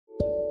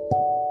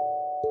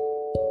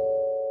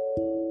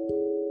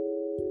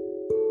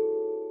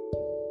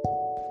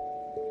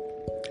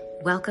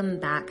Welcome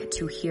back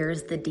to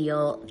Here's the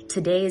Deal.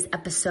 Today's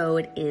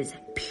episode is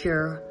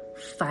pure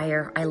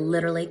fire. I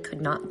literally could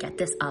not get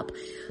this up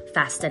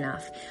fast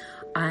enough.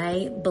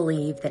 I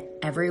believe that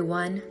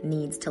everyone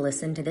needs to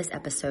listen to this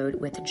episode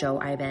with Joe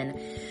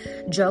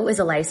Iben. Joe is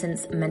a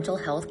licensed mental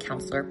health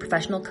counselor,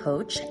 professional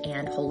coach,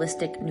 and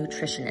holistic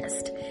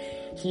nutritionist.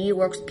 He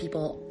works with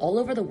people all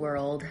over the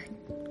world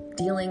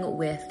dealing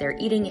with their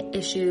eating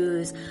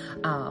issues,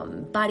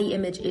 body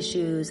image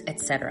issues,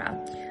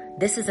 etc.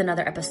 This is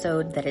another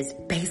episode that is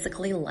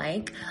basically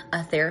like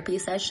a therapy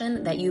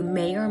session that you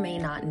may or may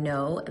not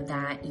know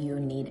that you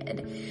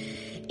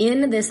needed.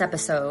 In this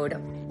episode,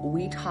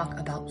 we talk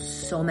about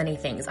so many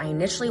things. I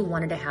initially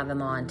wanted to have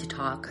him on to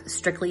talk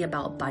strictly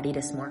about body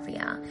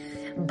dysmorphia,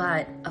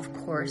 but of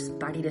course,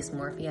 body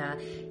dysmorphia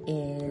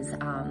is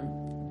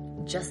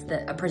just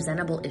a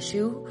presentable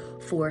issue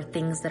for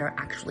things that are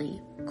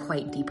actually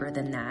quite deeper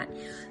than that.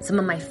 Some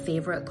of my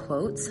favorite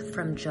quotes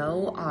from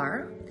Joe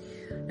are,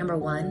 number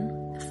one,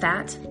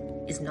 fat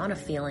is not a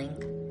feeling.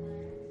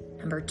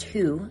 Number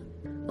two,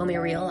 when we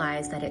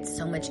realize that it's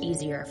so much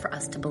easier for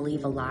us to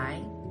believe a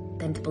lie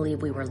than to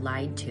believe we were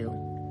lied to.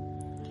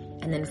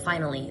 And then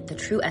finally, the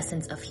true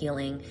essence of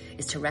healing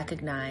is to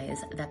recognize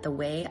that the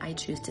way I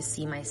choose to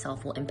see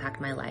myself will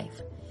impact my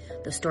life.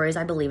 The stories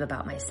I believe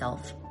about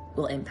myself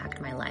will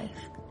impact my life.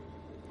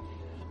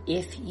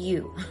 If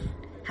you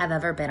have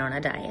ever been on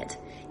a diet,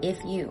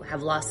 if you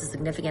have lost a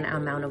significant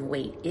amount of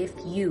weight, if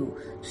you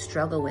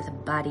struggle with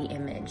body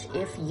image,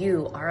 if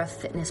you are a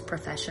fitness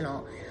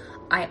professional,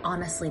 I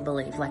honestly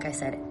believe, like I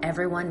said,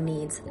 everyone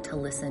needs to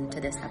listen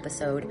to this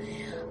episode.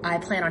 I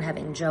plan on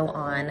having Joe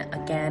on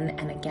again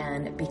and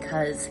again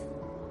because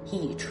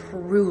he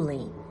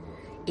truly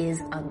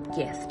is a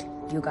gift.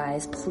 You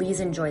guys,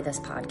 please enjoy this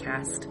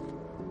podcast.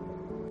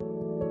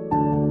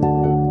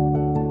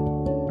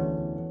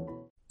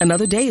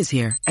 Another day is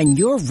here, and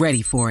you're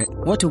ready for it.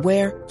 What to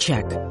wear?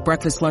 Check.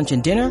 Breakfast, lunch,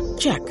 and dinner?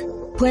 Check.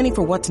 Planning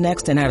for what's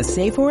next and how to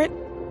save for it?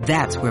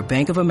 That's where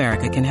Bank of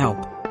America can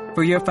help.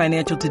 For your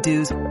financial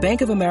to-dos,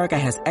 Bank of America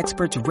has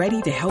experts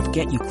ready to help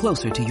get you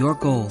closer to your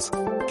goals.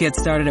 Get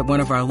started at one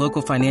of our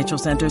local financial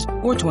centers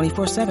or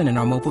 24/7 in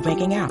our mobile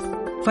banking app.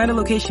 Find a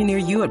location near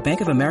you at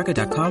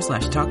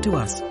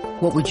bankofamerica.com/talktous.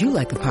 What would you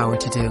like the power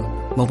to do?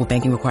 Mobile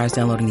banking requires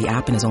downloading the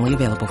app and is only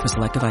available for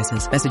select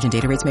devices. Message and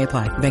data rates may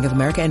apply. Bank of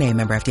America N.A.,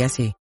 member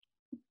FDIC.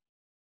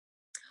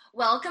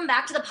 Welcome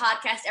back to the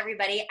podcast,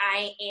 everybody.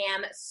 I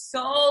am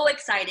so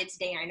excited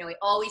today. I know we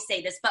always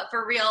say this, but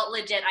for real,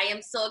 legit, I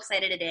am so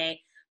excited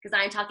today because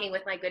I'm talking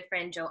with my good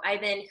friend, Joe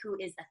Iben, who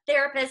is a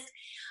therapist.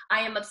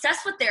 I am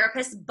obsessed with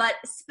therapists, but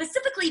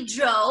specifically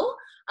Joe.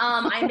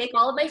 I make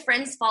all of my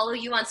friends follow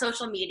you on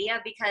social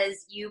media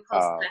because you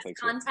post best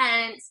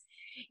content.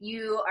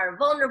 You are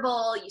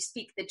vulnerable. You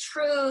speak the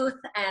truth.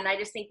 And I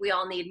just think we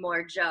all need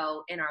more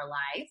Joe in our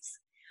lives.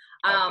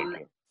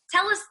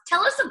 Tell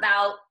us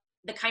about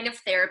the kind of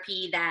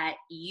therapy that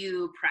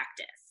you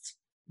practice.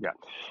 Yeah.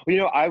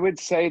 Well, I would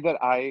say that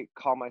I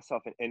call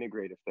myself an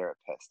integrative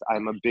therapist.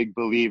 I'm a big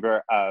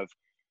believer of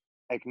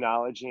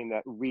acknowledging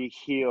that we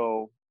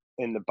heal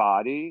in the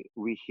body,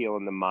 we heal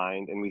in the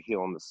mind, and we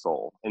heal in the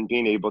soul, and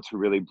being able to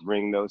really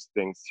bring those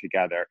things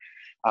together.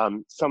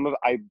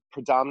 I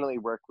predominantly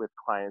work with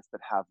clients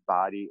that have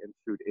body and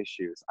food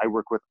issues. I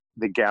work with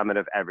the gamut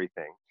of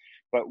everything.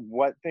 But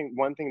one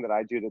thing that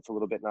I do that's a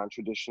little bit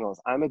non-traditional is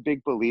I'm a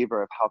big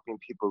believer of helping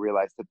people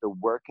realize that the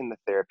work in the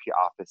therapy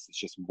office is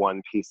just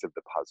one piece of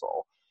the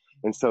puzzle.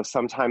 And so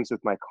sometimes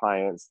with my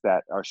clients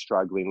that are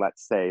struggling,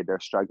 let's say they're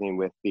struggling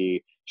with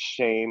the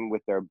shame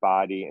with their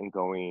body and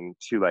going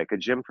to like a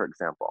gym, for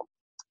example,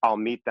 I'll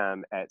meet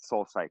them at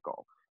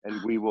SoulCycle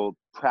and we will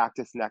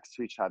practice next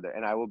to each other.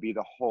 And I will be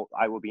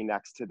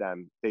next to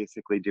them,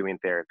 basically doing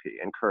therapy,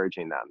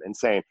 encouraging them and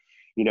saying,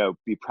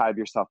 be proud of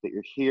yourself that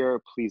you're here.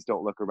 Please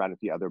don't look around at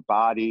the other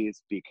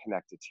bodies. Be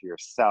connected to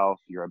yourself.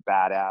 You're a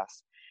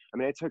badass. I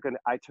mean,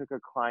 I took a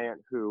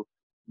client who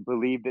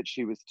believed that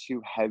she was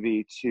too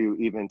heavy to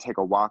even take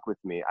a walk with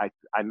me.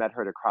 I met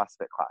her at a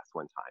CrossFit class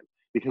one time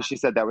because she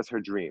said that was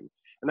her dream.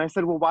 And I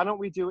said, well, why don't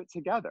we do it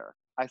together?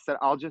 I said,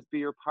 I'll just be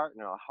your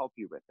partner. I'll help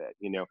you with it.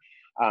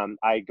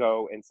 I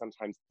go and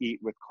sometimes eat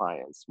with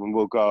clients when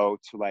we'll go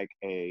to like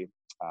a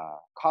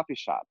coffee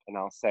shop and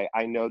I'll say,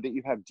 I know that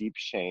you have deep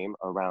shame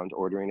around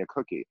ordering a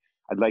cookie.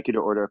 I'd like you to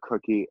order a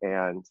cookie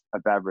and a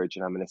beverage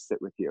and I'm going to sit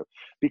with you.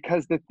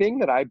 Because the thing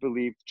that I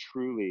believe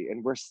truly,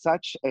 and we're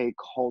such a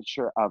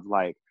culture of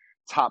like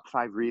top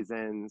 5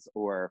 reasons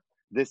or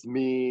this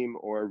meme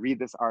or read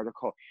this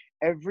article,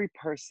 every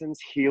person's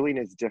healing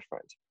is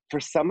different.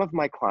 For some of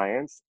my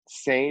clients,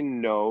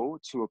 saying no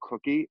to a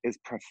cookie is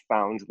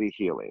profoundly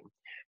healing.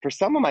 For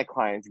some of my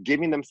clients,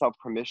 giving themselves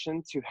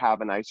permission to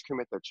have an ice cream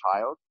with their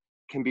child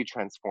can be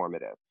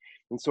transformative.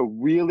 And so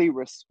really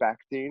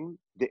respecting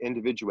the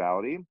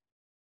individuality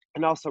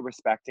and also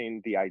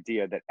respecting the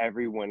idea that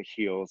everyone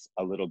heals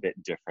a little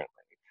bit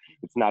differently.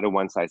 It's not a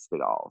one size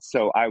fits all.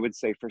 So I would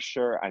say for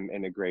sure I'm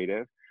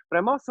integrative, but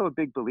I'm also a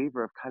big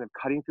believer of kind of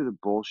cutting through the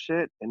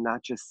bullshit and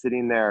not just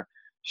sitting there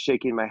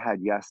shaking my head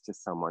yes to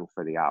someone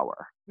for the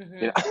hour. You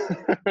Mm-hmm.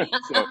 know?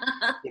 So,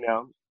 you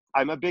know,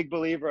 I'm a big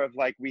believer of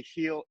like, we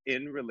heal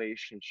in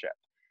relationship,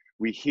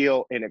 we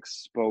heal in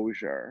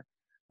exposure,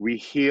 we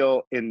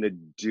heal in the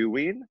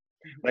doing.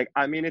 Like,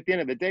 I mean, at the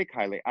end of the day,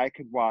 Kylie, I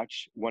could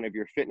watch one of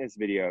your fitness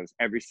videos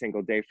every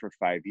single day for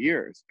 5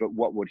 years, but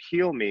what would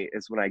heal me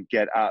is when I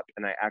get up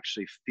and I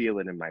actually feel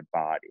it in my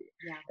body.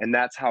 Yeah. And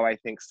that's how I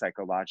think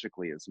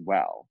psychologically as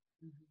well.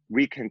 Mm-hmm.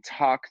 We can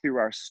talk through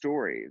our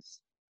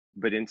stories,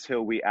 but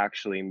until we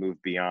actually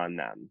move beyond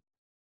them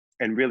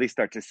and really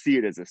start to see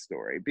it as a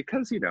story,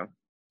 because, you know,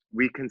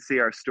 we can see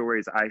our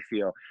stories, I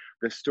feel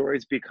the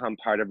stories become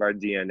part of our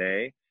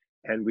DNA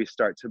and we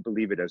start to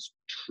believe it as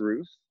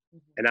truth.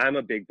 Mm-hmm. And I'm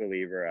a big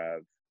believer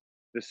of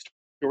the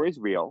story's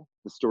real,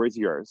 the story's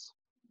yours.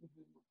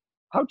 Mm-hmm.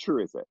 How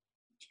true is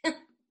it?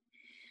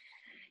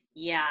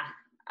 Yeah.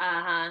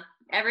 Uh-huh.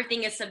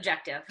 Everything is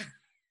subjective.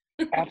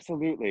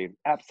 Absolutely,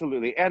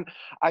 absolutely. And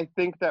I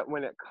think that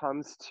when it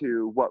comes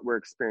to what we're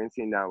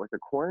experiencing now with the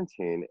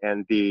quarantine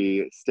and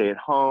the stay at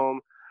home,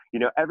 you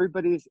know,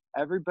 everybody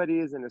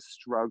is in a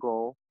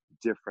struggle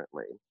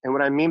differently. And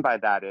what I mean by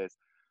that is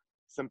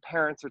some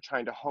parents are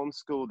trying to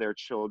homeschool their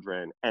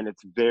children and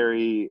it's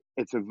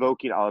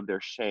evoking all of their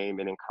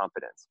shame and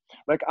incompetence.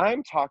 Like,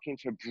 I'm talking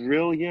to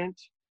brilliant,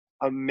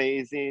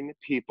 amazing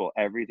people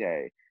every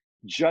day,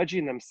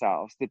 judging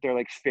themselves that they're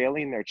like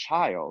failing their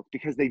child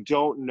because they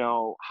don't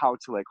know how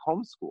to like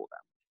homeschool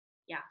them.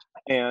 Yeah.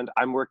 And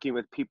I'm working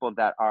with people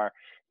that are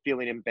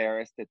feeling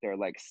embarrassed that they're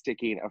like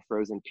sticking a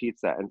frozen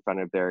pizza in front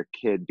of their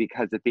kid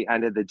because at the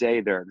end of the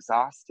day they're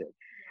exhausted.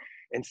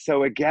 And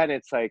so again,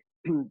 it's like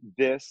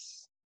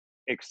this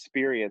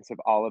experience of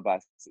all of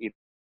us either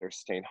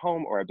staying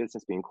home or a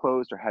business being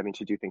closed or having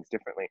to do things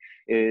differently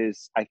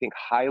is, I think,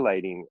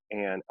 highlighting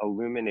and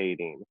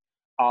illuminating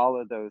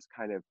all of those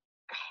kind of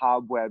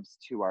cobwebs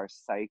to our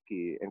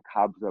psyche and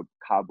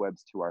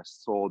cobwebs to our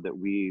soul that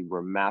we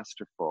were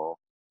masterful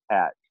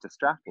at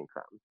distracting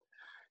from,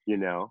 you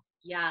know?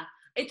 Yeah.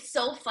 It's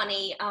so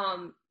funny.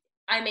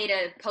 I made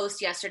a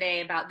post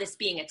yesterday about this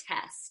being a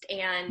test,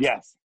 and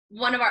Yes.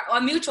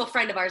 a mutual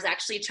friend of ours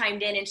actually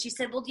chimed in and she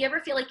said, well, do you ever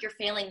feel like you're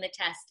failing the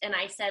test? And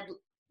I said,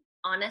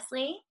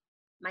 honestly,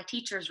 my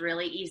teacher's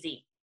really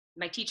easy.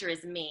 My teacher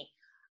is me.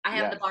 I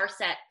have the bar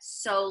set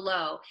so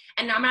low.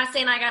 And I'm not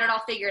saying I got it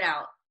all figured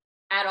out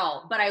at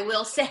all, but I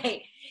will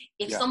say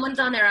if someone's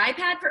on their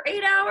iPad for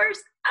 8 hours,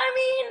 I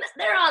mean,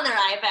 they're on their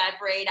iPad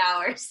for 8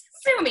 hours.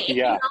 Sue me,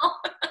 you know?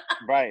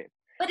 Right.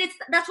 But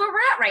that's where we're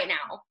at right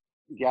now.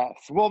 Yes.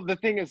 Well, the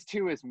thing is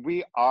too, is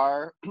we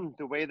are,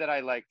 the way that I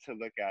like to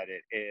look at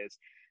it is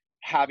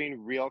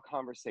having real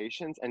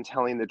conversations and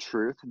telling the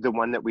truth, the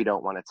one that we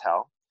don't want to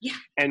tell. Yeah.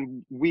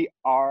 And we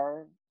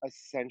are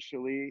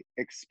essentially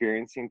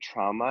experiencing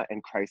trauma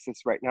and crisis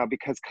right now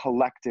because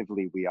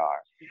collectively we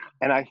are. Yeah.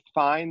 And I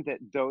find that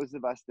those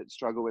of us that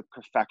struggle with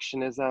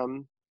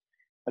perfectionism,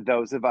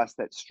 those of us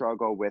that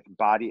struggle with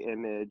body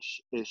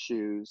image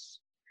issues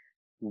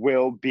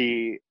will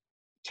be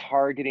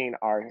targeting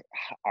our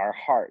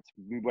hearts.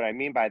 What I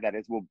mean by that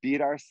is we'll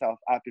beat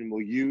ourselves up and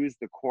we'll use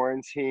the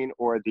quarantine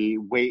or the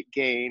weight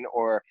gain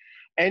or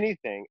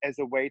anything as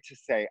a way to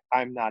say,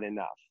 I'm not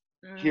enough.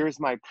 Here's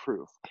my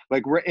proof.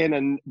 Like we're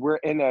in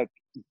a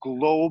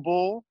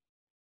global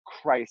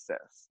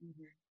crisis.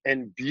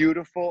 And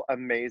beautiful,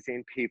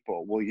 amazing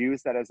people will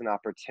use that as an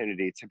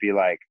opportunity to be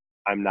like,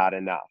 I'm not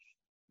enough.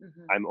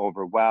 I'm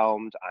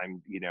overwhelmed.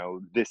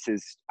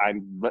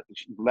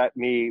 Let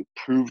me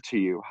prove to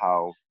you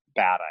how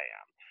bad I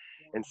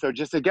am. And so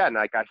just again,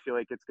 like, I feel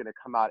like it's going to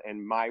come out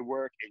in my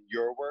work and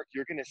your work.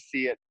 You're going to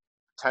see it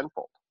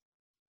tenfold.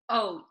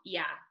 Oh,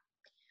 yeah.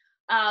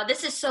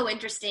 This is so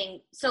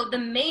interesting. So the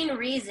main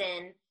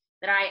reason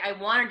that I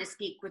wanted to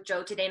speak with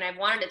Joe today, and I've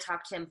wanted to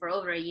talk to him for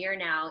over a year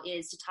now,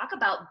 is to talk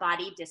about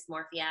body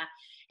dysmorphia.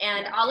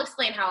 And I'll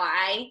explain how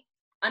I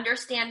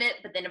understand it,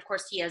 but then of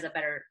course he has a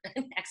better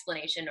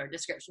explanation or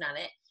description of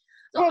it.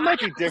 So well, it might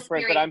be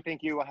different, but I'm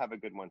thinking you will have a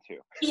good one too.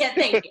 Yeah,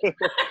 thank you.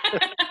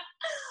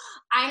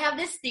 I have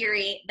this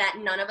theory that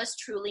none of us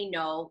truly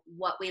know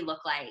what we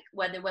look like,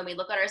 whether when we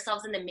look at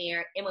ourselves in the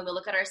mirror and when we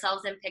look at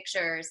ourselves in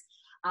pictures,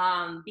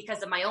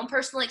 because of my own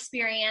personal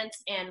experience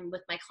and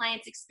with my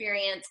clients'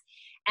 experience.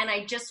 And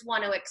I just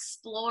want to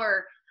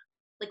explore,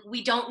 like,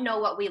 we don't know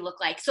what we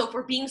look like. So if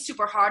we're being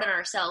super hard on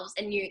ourselves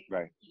and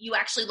you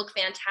actually look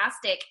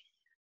fantastic,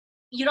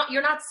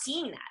 you're not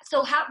seeing that.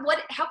 So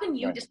how can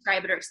you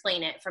describe it or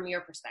explain it from your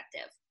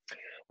perspective?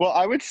 Well,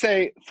 I would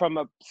say from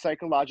a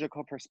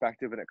psychological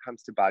perspective, when it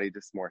comes to body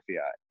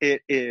dysmorphia,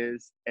 it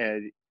is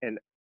an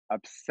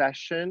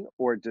obsession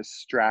or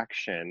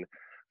distraction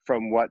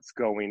from what's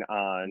going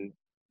on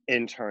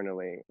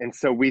internally. And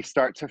so we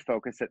start to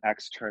focus it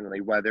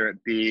externally, whether it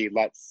be,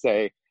 let's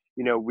say,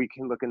 we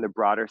can look in the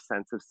broader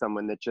sense of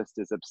someone that just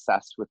is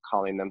obsessed with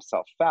calling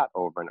themselves fat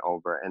over and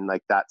over. And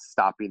like that's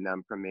stopping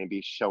them from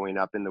maybe showing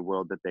up in the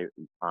world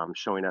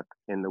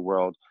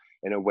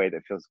in a way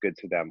that feels good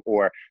to them.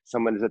 Or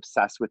someone is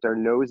obsessed with their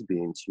nose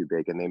being too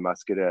big and they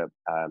must get a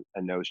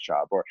nose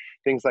job or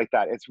things like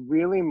that. It's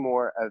really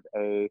more of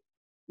a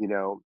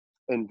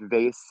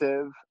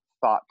invasive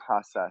thought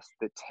process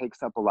that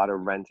takes up a lot of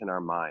rent in our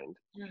mind.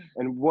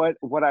 And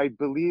what I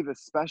believe,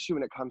 especially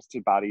when it comes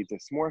to body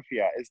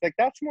dysmorphia, is like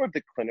that's more of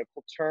the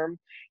clinical term.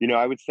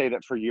 I would say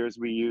that for years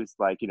we used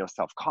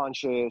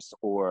self-conscious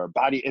or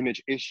body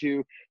image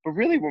issue, but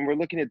really when we're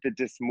looking at the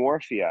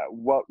dysmorphia,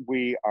 what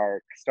we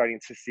are starting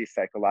to see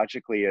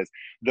psychologically is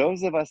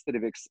those of us that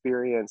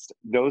experience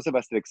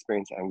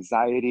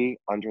anxiety,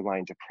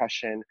 underlying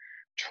depression,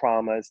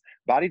 traumas,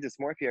 body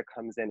dysmorphia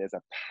comes in as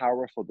a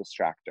powerful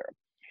distractor.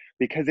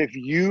 Because if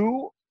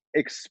you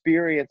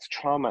experience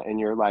trauma in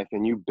your life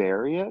and you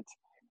bury it,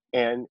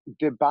 and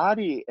the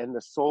body and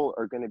the soul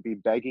are going to be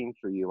begging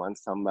for you on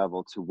some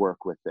level to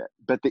work with it.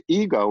 But the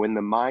ego and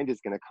the mind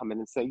is going to come in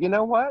and say, you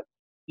know what?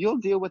 You'll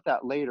deal with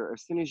that later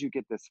as soon as you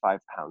get this 5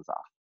 pounds off.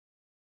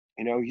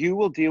 You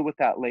will deal with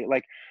that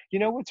later.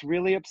 What's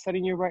really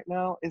upsetting you right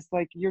now is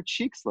your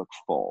cheeks look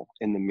full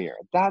in the mirror.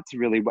 That's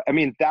really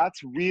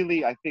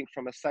I think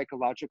from a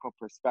psychological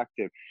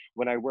perspective,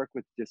 when I work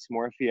with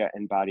dysmorphia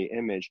and body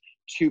image,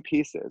 2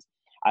 pieces.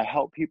 I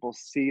help people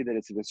see that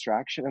it's a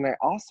distraction. And I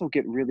also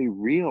get really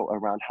real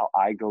around how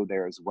I go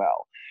there as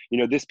well.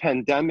 This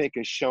pandemic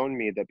has shown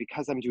me that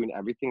because I'm doing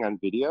everything on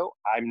video,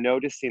 I'm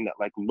noticing that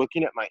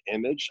looking at my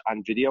image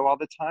on video all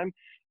the time,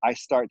 I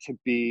start to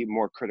be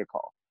more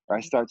critical. Or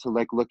I start to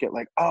look at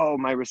oh,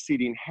 my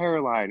receding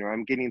hairline, or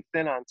I'm getting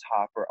thin on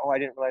top, or oh, I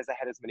didn't realize I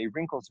had as many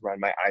wrinkles around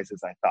my eyes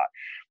as I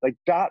thought.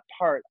 That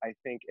part, I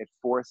think it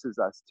forces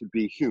us to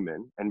be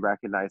human and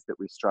recognize that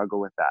we struggle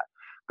with that.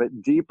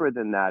 But deeper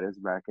than that is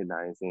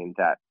recognizing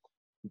that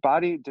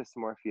body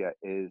dysmorphia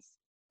is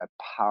a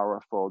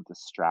powerful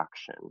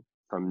distraction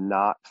from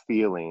not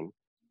feeling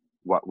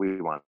what we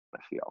want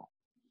to feel.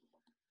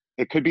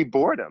 It could be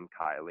boredom,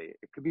 Kylie.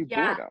 It could be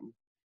boredom,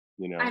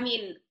 I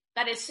mean,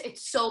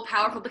 it's so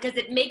powerful because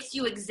it makes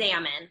you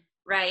examine,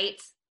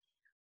 right?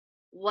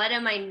 What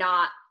am I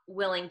not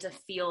willing to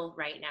feel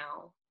right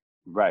now?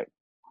 Right.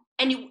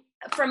 And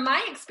from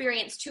my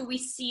experience too, we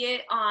see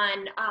it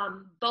on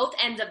both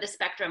ends of the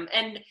spectrum.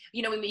 And,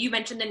 you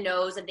mentioned the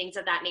nose and things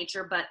of that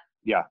nature, but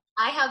yeah,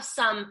 I have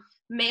some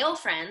male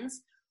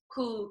friends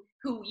who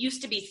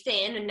used to be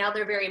thin and now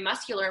they're very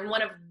muscular. And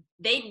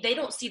they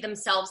don't see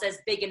themselves as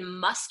big and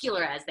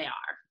muscular as they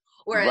are.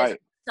 Whereas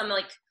some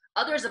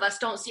others of us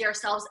don't see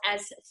ourselves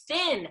as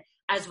thin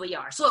as we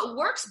are. So it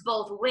works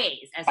both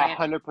ways.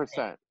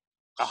 100%.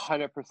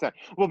 100%.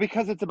 Well,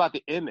 because it's about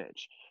the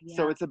image. Yeah.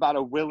 So it's about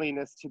a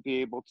willingness to be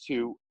able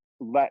to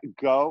let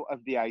go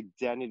of the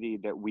identity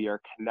that we are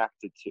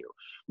connected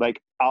to.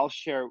 I'll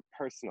share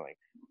personally.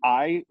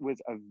 I was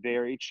a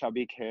very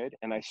chubby kid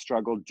and I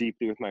struggled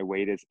deeply with my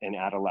weight in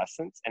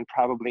adolescence and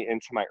probably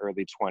into my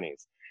early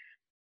 20s.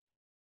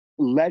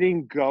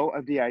 Letting go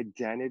of the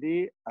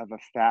identity of a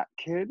fat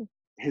kid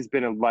has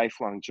been a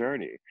lifelong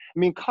journey. I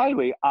mean,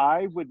 Kylie,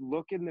 I would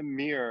look in the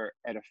mirror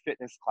at a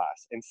fitness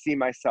class and see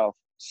myself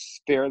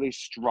fairly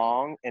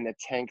strong in a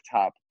tank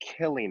top,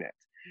 killing it.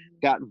 Mm-hmm.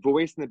 That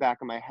voice in the back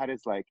of my head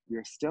is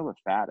you're still a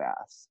fat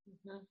ass.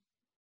 Mm-hmm.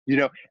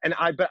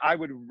 But I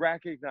would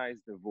recognize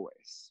the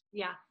voice.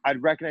 Yeah.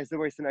 I'd recognize the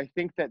voice. And I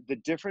think that the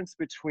difference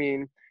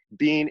between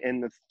being in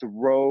the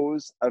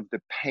throes of the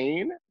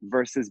pain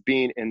versus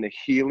being in the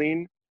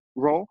healing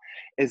role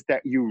is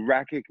that you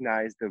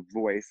recognize the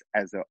voice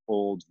as an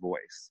old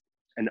voice,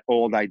 an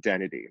old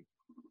identity.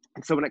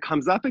 And so when it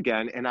comes up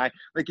again, and I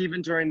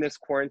even during this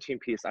quarantine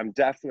piece, I'm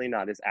definitely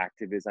not as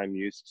active as I'm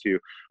used to.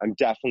 I'm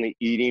definitely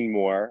eating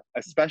more,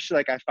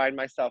 especially I find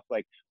myself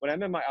when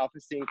I'm in my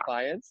office seeing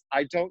clients,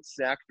 I don't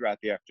snack throughout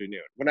the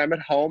afternoon. When I'm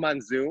at home on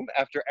Zoom,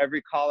 after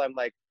every call, I'm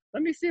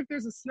let me see if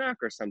there's a snack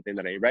or something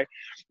that I eat, right?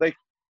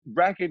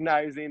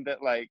 Recognizing that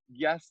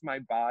yes, my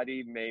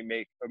body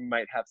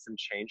might have some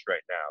change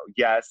right now.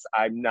 Yes,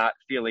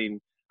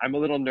 I'm a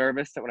little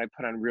nervous that when I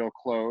put on real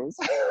clothes,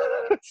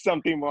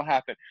 something will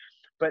happen.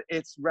 But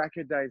it's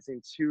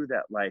recognizing too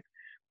that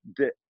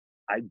the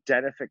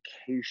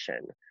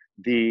identification,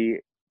 the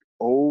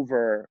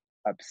over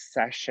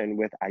obsession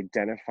with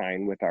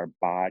identifying with our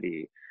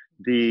body,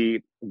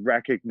 the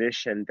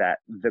recognition that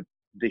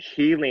the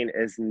healing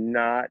is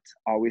not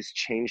always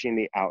changing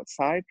the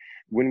outside.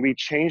 When we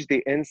change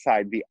the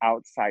inside, the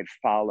outside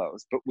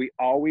follows. But we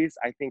always,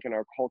 I think in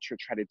our culture,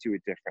 try to do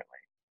it differently.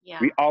 Yeah.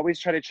 We always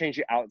try to change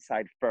the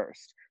outside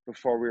first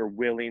before we're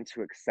willing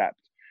to accept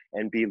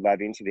and be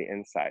loving to the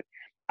inside.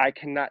 I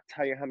cannot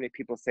tell you how many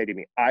people say to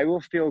me, I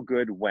will feel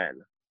good when.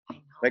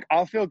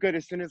 I'll feel good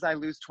as soon as I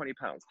lose 20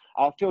 pounds.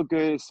 I'll feel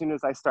good as soon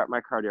as I start my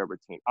cardio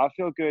routine. I'll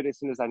feel good as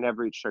soon as I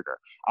never eat sugar.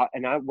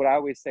 What I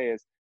always say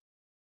is,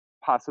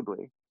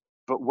 possibly.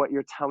 But what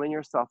you're telling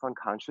yourself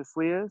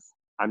unconsciously is,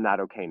 I'm not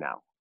okay now.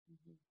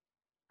 Mm-hmm.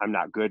 I'm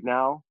not good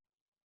now.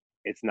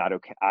 It's not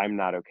okay. I'm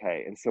not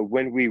okay. And so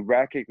when we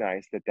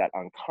recognize that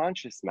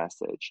unconscious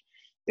message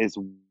is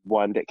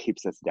one that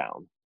keeps us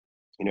down,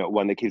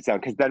 one that keeps down,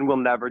 because then we'll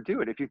never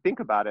do it. If you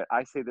think about it,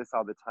 I say this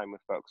all the time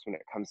with folks when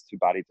it comes to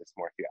body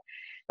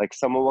dysmorphia.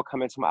 Someone will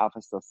come into my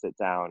office, they'll sit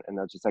down and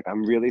they'll just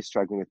I'm really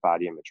struggling with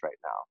body image right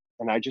now.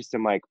 And I just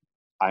am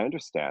I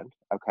understand.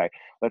 Okay,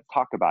 let's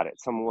talk about it.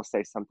 Someone will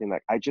say something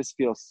like, I just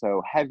feel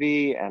so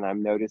heavy and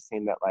I'm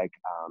noticing that like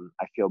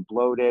I feel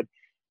bloated.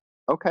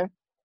 Okay,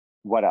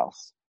 what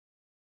else?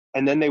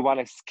 And then they want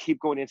to keep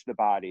going into the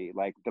body,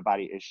 like the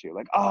body issue,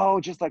 like, oh,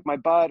 just like my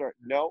butt, or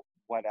no,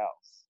 what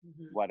else?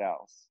 What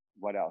else?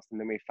 What else? And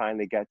then we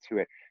finally get to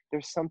it.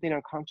 There's something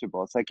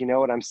uncomfortable. It's like, you know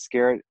what? I'm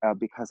scared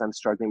because I'm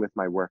struggling with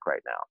my work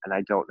right now. And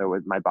I don't know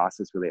what my boss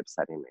is really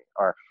upsetting me.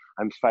 Or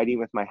I'm fighting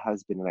with my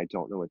husband and I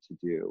don't know what to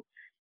do.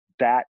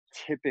 That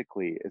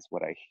typically is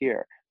what I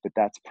hear, but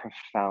that's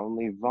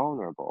profoundly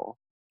vulnerable.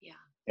 Yeah.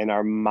 And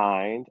our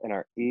mind and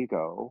our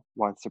ego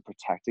wants to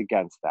protect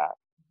against that.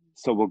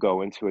 So we'll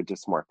go into a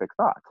dysmorphic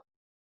thought.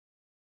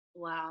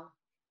 Wow.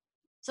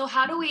 So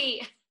how do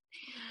we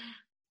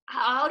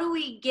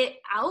get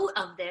out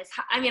of this?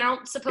 I mean, I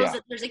don't suppose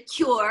that there's a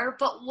cure,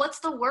 but what's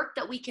the work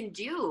that we can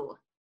do?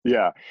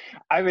 Yeah.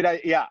 I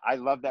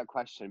love that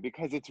question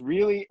because it's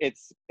really,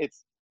 it's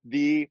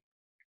the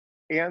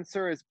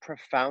answer is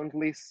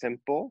profoundly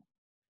simple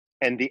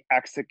and the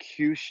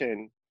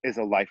execution is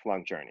a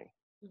lifelong journey.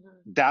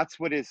 That's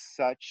what is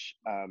such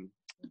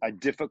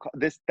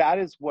that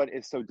is what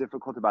is so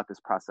difficult about this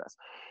process,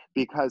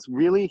 because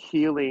really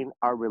healing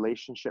our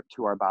relationship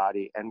to our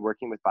body and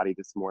working with body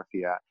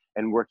dysmorphia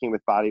and working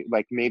with body,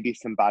 like maybe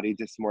some body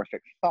dysmorphic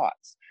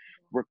thoughts,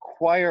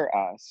 require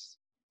us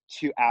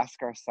to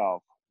ask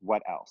ourselves,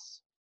 what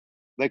else?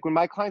 Like when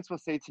my clients will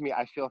say to me,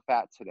 I feel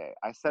fat today.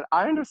 I said,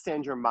 I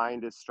understand your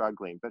mind is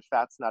struggling, but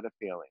fat's not a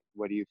feeling.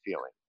 What are you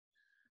feeling?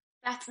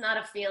 That's not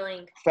a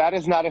feeling. Fat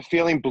is not a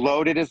feeling.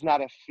 Bloated is not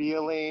a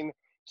feeling.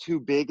 Too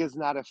big is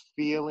not a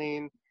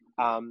feeling.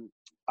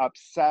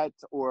 Upset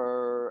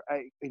or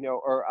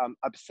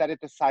upset at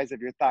the size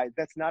of your thigh.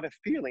 That's not a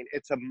feeling.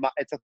 It's a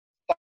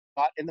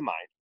thought in the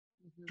mind.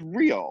 It's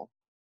real.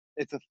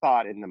 It's a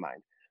thought in the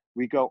mind.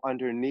 We go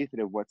underneath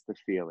it of what's the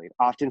feeling.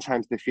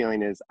 Oftentimes the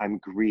feeling is I'm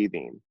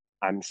grieving.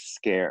 I'm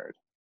scared.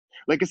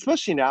 Like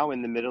especially now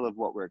in the middle of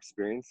what we're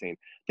experiencing,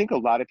 I think a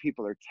lot of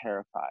people are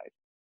terrified.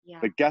 Yeah.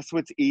 But guess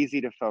what's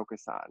easy to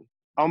focus on?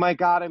 Oh my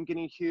God, I'm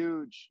getting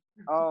huge.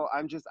 Oh,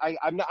 I'm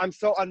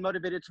so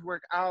unmotivated to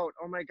work out.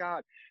 Oh my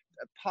God.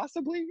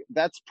 Possibly,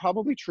 that's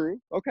probably true.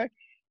 Okay.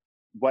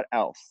 What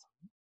else?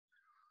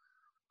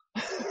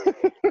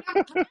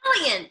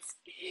 Brilliant.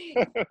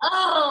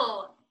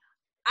 Oh,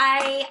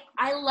 I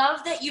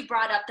love that you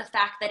brought up the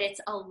fact that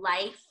it's a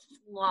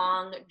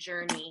lifelong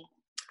journey.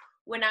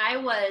 When I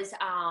was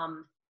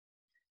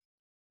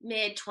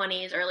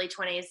mid-20s, early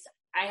 20s,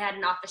 I had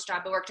an office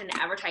job. I worked in an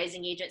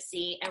advertising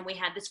agency, and we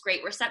had this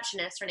great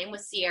receptionist. Her name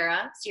was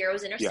Sierra. Sierra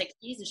was in her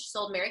 60s, and she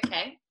sold Mary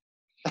Kay.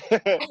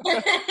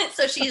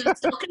 So she was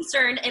still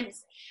concerned. And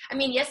I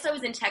mean, yes, I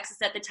was in Texas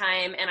at the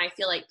time, and I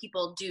feel like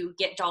people do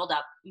get dolled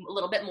up a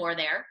little bit more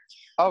there.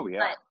 Oh,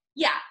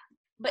 yeah.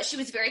 But she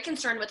was very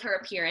concerned with her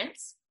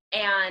appearance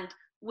and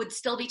would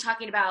still be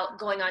talking about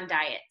going on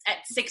diets at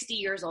 60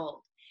 years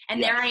old.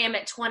 And there I am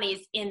at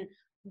 20s in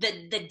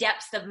the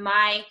depths of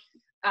my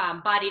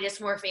body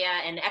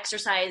dysmorphia and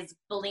exercise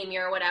bulimia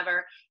or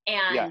whatever.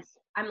 And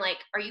I'm like,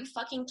 are you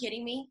fucking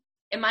kidding me?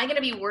 Am I going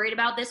to be worried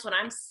about this when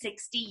I'm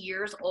 60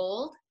 years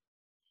old?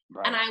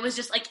 Right. And I was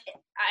just like,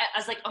 I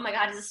was like, oh my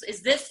God,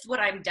 is this what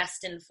I'm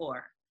destined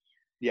for?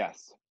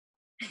 Yes.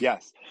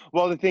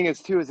 Well, the thing is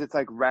too, is it's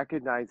like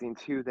recognizing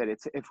too, that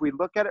it's, if we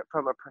look at it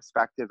from a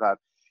perspective of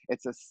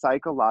it's a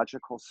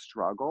psychological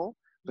struggle,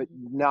 but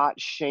not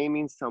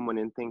shaming someone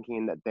and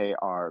thinking that they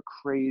are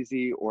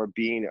crazy or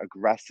being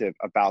aggressive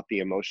about the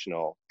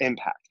emotional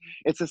impact.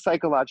 It's a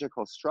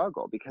psychological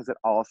struggle because it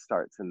all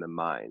starts in the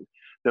mind.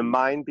 The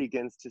mind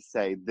begins to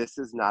say, this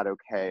is not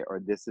okay, or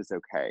this is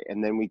okay.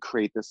 And then we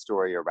create the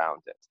story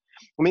around it.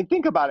 I mean,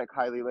 think about it,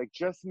 Kylie, like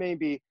just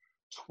maybe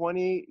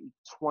 20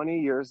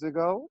 years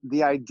ago,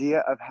 the idea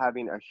of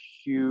having a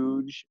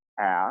huge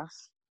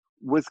ass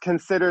was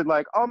considered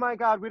like, oh my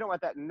God, we don't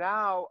want that.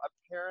 Now,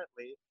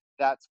 apparently,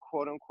 that's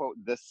quote unquote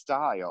the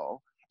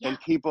style. And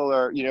people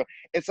are,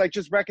 it's like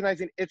just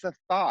recognizing it's a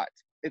thought.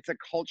 It's a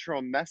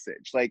cultural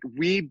message. Like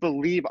we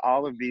believe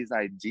all of these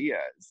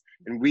ideas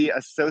and we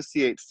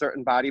associate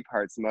certain body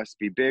parts must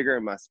be bigger,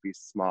 must be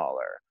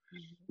smaller,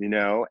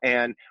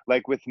 and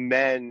like with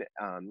men,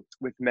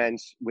 with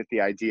the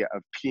idea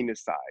of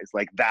penis size,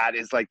 like that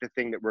is like the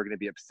thing that we're going to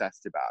be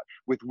obsessed about.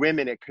 With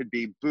women, it could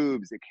be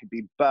boobs, it could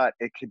be butt,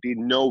 it could be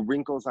no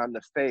wrinkles on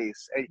the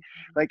face.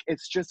 Like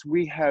it's just,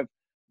 we have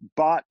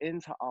bought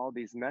into all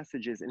these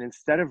messages, and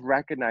instead of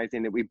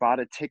recognizing that we bought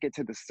a ticket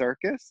to the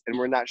circus and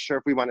we're not sure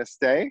if we want to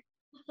stay,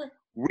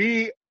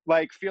 we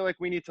like feel like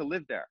we need to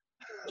live there.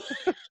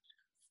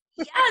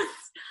 Yes.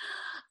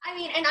 I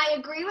mean, and I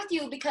agree with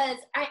you, because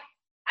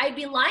I'd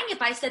be lying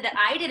if I said that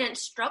I didn't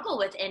struggle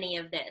with any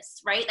of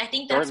this, right? I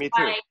think that's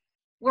why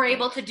we're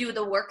able to do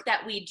the work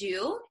that we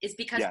do, is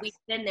because we've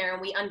been there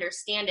and we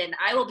understand it. And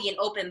I will be an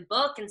open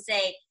book and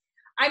say,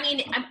 I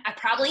mean, I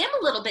probably am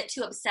a little bit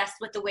too obsessed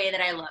with the way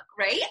that I look,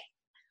 right?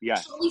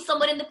 Yes. Show me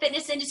someone in the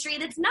fitness industry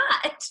that's not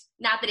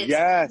that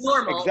it's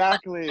normal.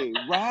 Exactly.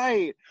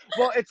 Right.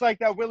 Well, it's like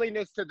that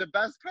willingness to, the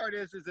best part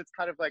is it's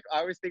kind of like, I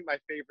always think my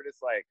favorite is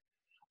like,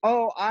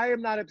 oh, I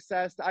am not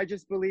obsessed. I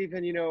just believe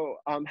in,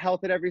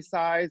 health at every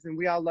size and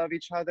we all love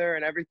each other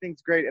and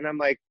everything's great. And I'm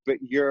like, but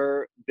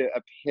you're the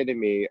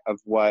epitome of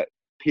what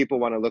people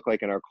want to look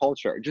like in our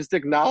culture. Just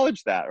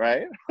acknowledge that,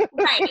 right?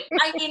 Right.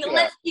 I mean, Yeah.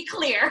 let's be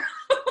clear.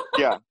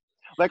 Yeah.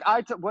 Like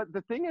what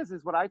the thing is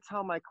what I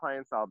tell my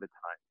clients all the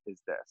time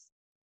is this.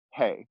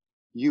 Hey,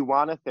 you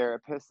want a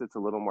therapist that's a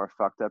little more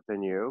fucked up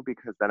than you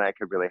because then I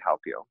could really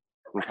help you.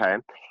 Okay.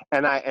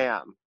 And I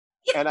am.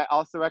 And I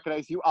also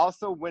recognize you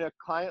also, when a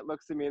client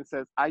looks at me and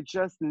says, I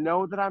just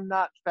know that I'm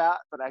not fat,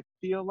 but I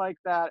feel like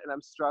that and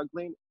I'm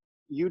struggling.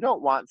 You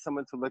don't want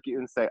someone to look at you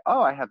and say,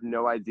 oh, I have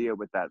no idea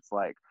what that's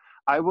like.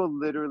 I will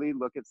literally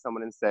look at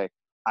someone and say,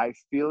 I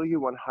feel you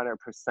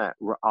 100%.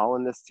 We're all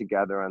in this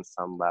together on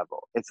some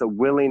level. It's a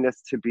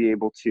willingness to be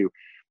able to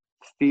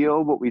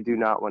feel what we do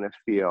not want to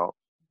feel.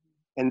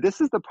 And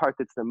this is the part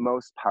that's the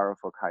most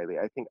powerful,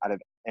 Kylie, I think, out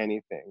of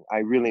anything. I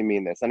really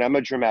mean this. And I'm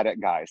a dramatic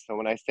guy. So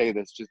when I say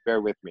this, just bear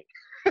with me.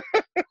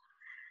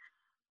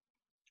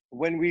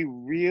 When we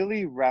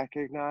really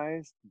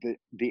recognize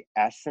the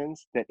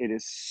essence that it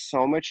is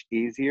so much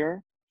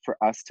easier for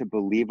us to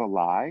believe a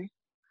lie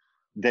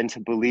than to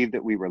believe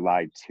that we were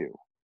lied to.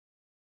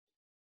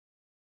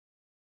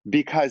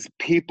 Because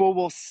people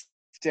will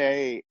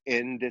stay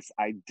in this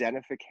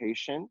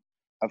identification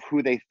of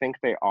who they think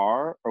they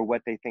are or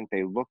what they think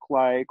they look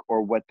like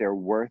or what their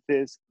worth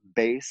is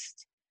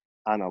based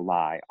on a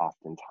lie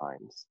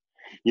oftentimes.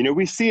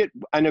 We see it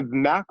on a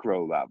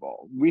macro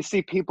level. We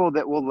see people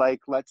that will,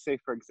 like, let's say,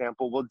 for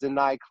example, will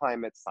deny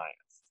climate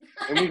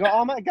science. And we go,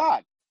 oh my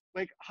God,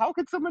 like, how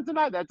could someone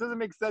deny that? It doesn't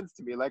make sense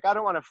to me. Like, I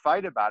don't want to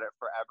fight about it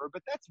forever,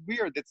 but that's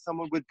weird that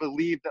someone would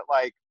believe that,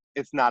 like,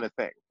 it's not a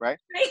thing, right?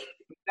 Right.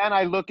 But then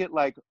I look at,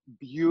 like,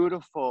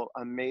 beautiful,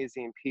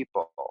 amazing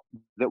people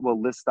that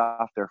will list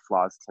off their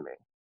flaws to me.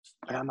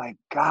 And I'm like,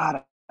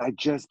 God, I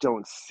just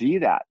don't see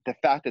that. The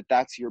fact that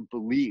that's your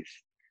belief,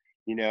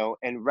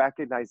 and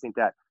recognizing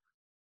that.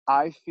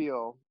 I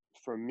feel,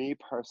 for me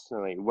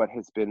personally, what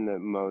has been the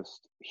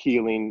most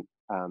healing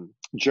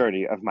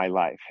journey of my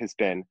life has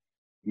been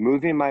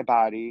moving my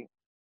body,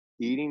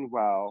 eating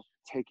well,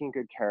 taking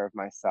good care of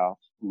myself,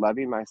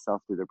 loving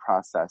myself through the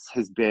process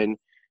has been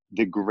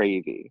the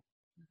gravy.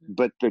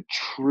 But the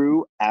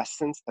true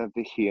essence of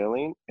the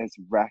healing is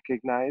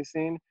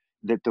recognizing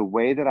that the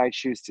way that I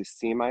choose to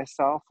see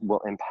myself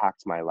will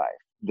impact my life.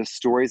 The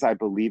stories I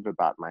believe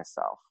about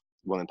myself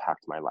will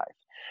impact my life.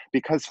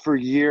 Because for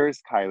years,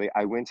 Kylie,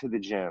 I went to the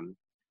gym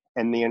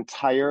and the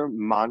entire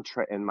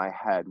mantra in my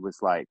head was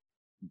like,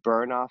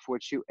 burn off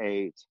what you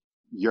ate,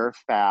 you're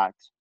fat,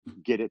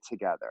 get it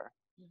together.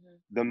 Mm-hmm.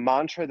 The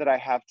mantra that I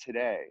have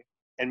today,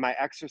 and my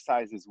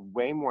exercise is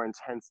way more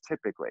intense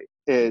typically,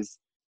 is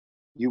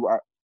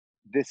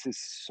this is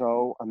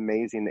so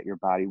amazing that your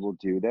body will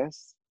do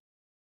this.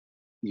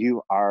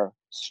 You are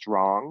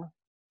strong.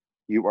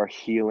 You are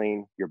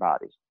healing your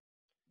body.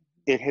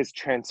 It has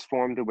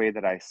transformed the way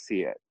that I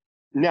see it.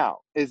 Now,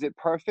 is it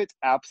perfect?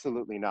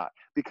 Absolutely not.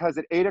 Because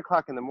at 8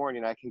 o'clock in the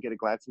morning, I can get a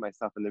glance at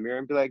myself in the mirror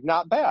and be like,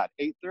 not bad.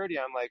 8:30,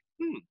 I'm like,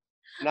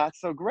 not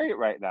so great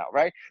right now,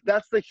 right?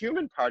 That's the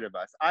human part of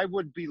us. I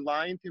would be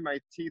lying through my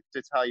teeth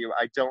to tell you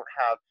I don't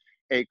have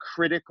a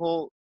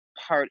critical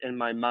part in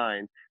my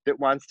mind that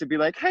wants to be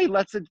like, hey,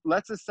 let's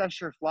assess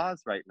your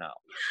flaws right now.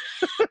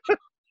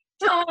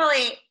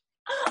 Totally.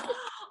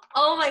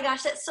 Oh my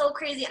gosh, that's so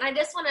crazy. And I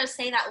just want to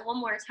say that one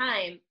more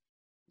time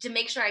to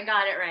make sure I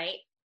got it right.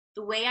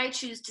 The way I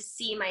choose to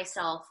see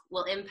myself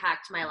will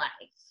impact my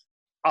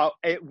life.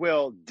 It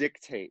will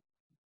dictate.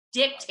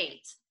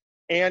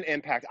 And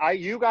impact.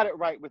 You got it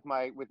right with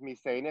me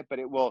saying it, but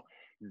it will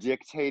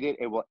dictate it.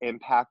 It will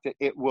impact it.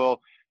 It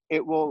will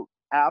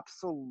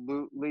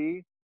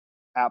absolutely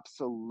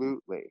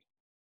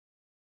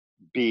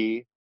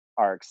be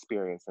our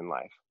experience in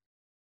life.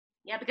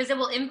 Yeah, because it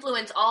will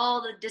influence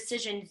all the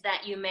decisions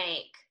that you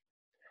make.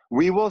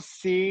 We will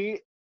see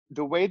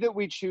the way that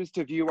we choose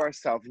to view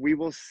ourselves. We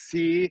will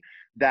see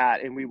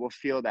that and we will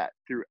feel that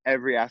through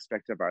every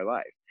aspect of our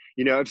life.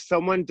 If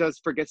someone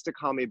forgets to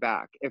call me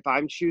back, if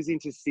I'm choosing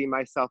to see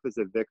myself as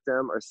a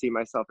victim or see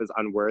myself as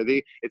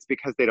unworthy, it's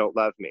because they don't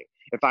love me.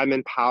 If I'm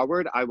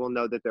empowered, I will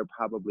know that they're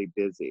probably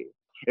busy.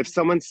 If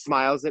someone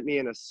smiles at me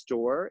in a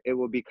store, it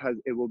will be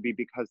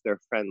because they're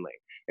friendly.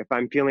 If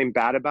I'm feeling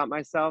bad about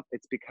myself,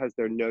 it's because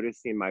they're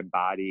noticing my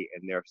body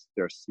and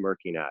they're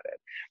smirking at it.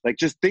 Like,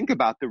 just think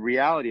about the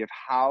reality of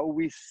how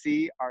we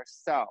see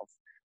ourselves.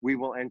 We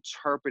will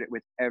interpret it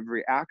with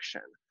every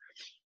action.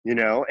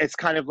 It's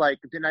kind of like,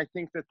 then I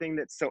think the thing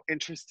that's so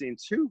interesting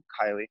too,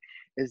 Kylie,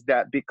 is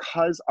that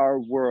because our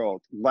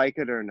world, like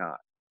it or not,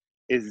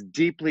 is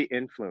deeply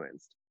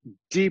influenced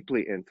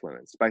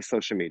by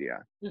social media.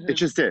 Mm-hmm. It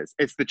just is.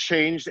 It's the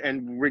change,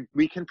 and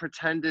we can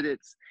pretend that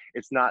it's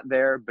not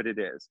there, but it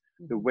is.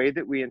 Mm-hmm. The way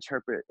that we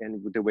interpret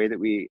and the way that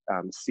we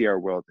see our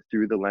world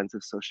through the lens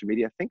of social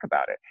media, think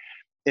about it.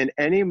 In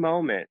any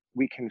moment,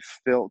 we can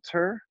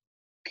filter,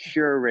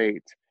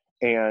 curate,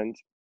 and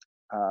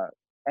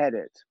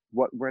edit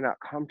what we're not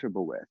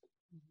comfortable with.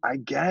 I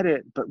get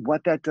it, but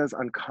what that does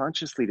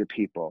unconsciously to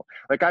people.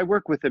 Like I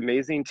work with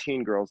amazing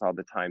teen girls all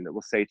the time that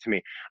will say to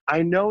me,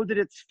 I know that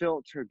it's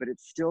filtered, but it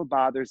still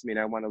bothers me and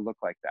I want to look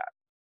like that.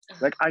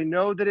 Like, I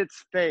know that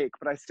it's fake,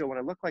 but I still want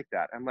to look like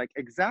that. I'm like,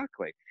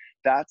 exactly.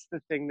 That's the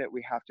thing that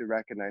we have to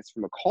recognize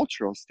from a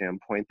cultural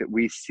standpoint, that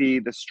we see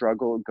the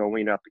struggle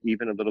going up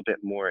even a little bit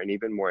more and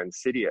even more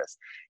insidious,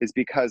 is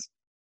because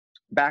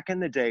back in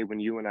the day when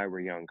you and I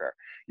were younger,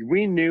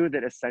 we knew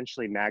that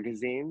essentially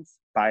magazines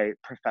by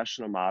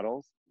professional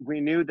models, we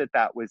knew that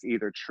that was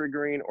either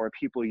triggering or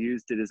people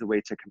used it as a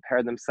way to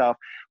compare themselves.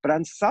 But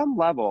on some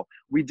level,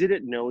 we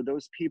didn't know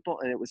those people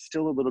and it was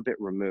still a little bit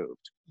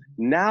removed.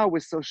 Now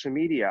with social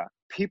media,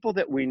 people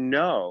that we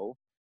know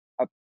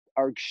uh,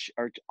 are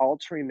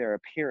altering their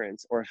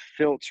appearance or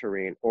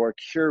filtering or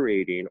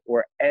curating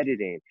or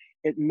editing.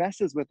 It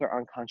messes with our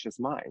unconscious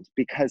mind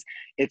because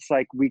it's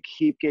like we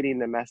keep getting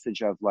the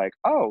message of like,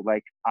 oh,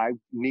 like I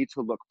need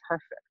to look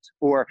perfect,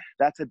 or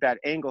that's a bad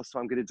angle, so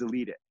I'm going to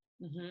delete it.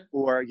 Mm-hmm.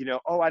 Or, you know,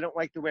 oh, I don't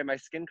like the way my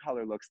skin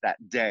color looks that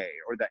day,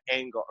 or the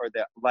angle or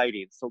the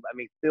lighting, so let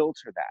me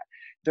filter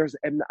that.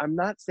 And I'm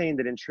not saying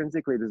that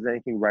intrinsically there's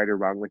anything right or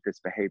wrong with this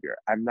behavior.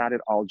 I'm not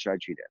at all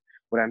judging it.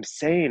 What I'm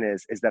saying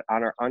is that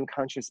on our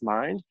unconscious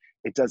mind,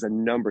 it does a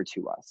number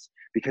to us,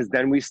 because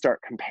then we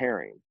start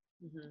comparing.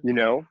 Mm-hmm. You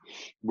know,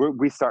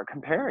 we start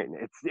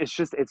comparing.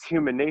 It's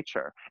human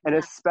nature. And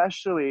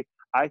especially,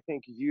 I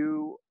think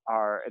you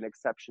are an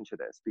exception to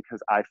this,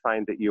 because I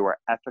find that you are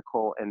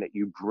ethical and that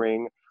you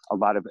bring a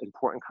lot of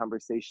important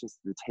conversations to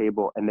the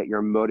table, and that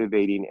you're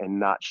motivating and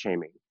not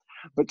shaming.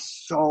 But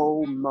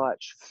so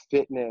much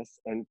fitness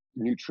and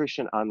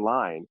nutrition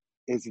online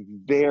is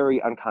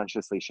very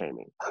unconsciously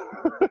shaming.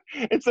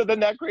 And so then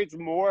that creates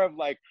more of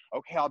like,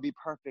 okay, I'll be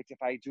perfect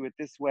if I do it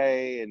this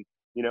way. And,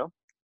 you know,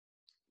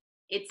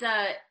 It's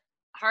a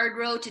hard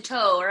road to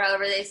toe, or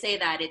however they say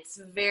that. It's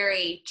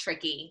very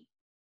tricky.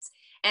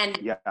 And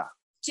yeah.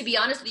 to be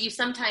honest with you,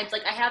 sometimes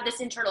like I have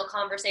this internal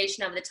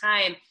conversation of the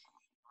time,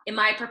 am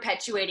I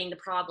perpetuating the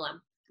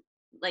problem?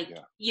 Like,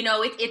 you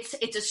know,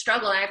 it's a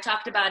struggle. And I've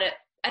talked about it.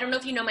 I don't know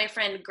if you know my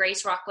friend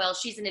Grace Rockwell.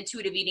 She's an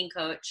intuitive eating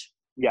coach.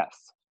 Yes.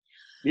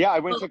 Yeah, I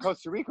went to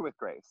Costa Rica with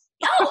Grace.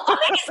 Oh,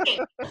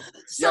 amazing.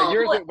 So,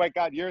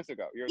 years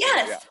ago.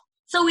 Yes. Yeah.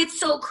 So it's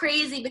so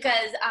crazy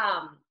because,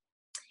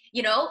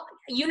 you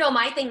know,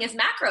 my thing is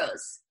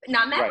macros,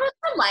 not macros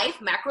for life,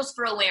 macros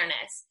for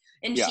awareness.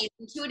 And she's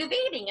intuitive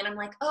eating. And I'm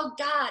like, oh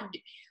God,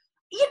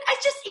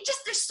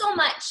 there's so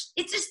much.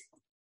 It's just.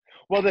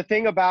 Well, the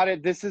thing about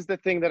it, this is the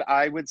thing that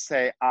I would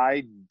say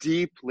I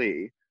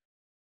deeply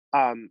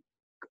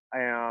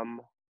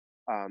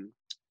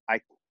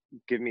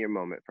give me a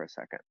moment for a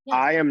second. Yeah.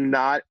 I am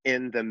not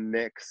in the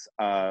mix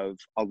of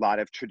a lot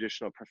of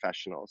traditional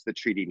professionals that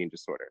treat eating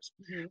disorders.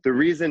 Mm-hmm. The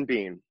reason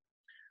being,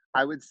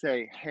 I would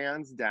say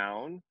hands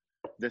down,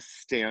 the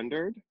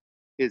standard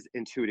is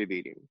intuitive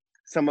eating.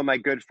 Some of my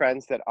good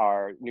friends that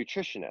are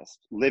nutritionists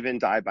live and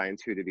die by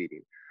intuitive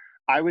eating.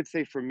 I would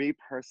say for me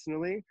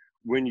personally,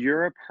 when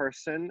you're a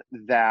person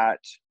that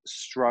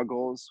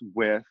struggles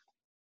with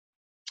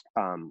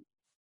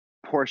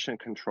portion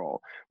control,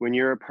 when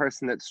you're a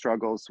person that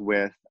struggles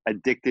with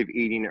addictive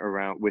eating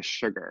with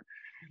sugar,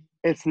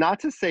 it's not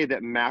to say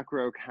that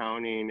macro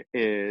counting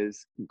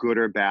is good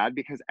or bad,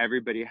 because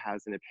everybody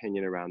has an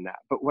opinion around that.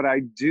 But what I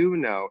do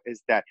know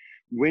is that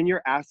when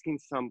you're asking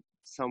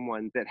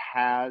someone that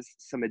has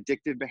some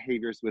addictive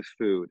behaviors with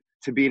food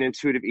to be an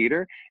intuitive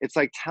eater, it's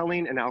like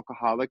telling an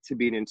alcoholic to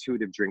be an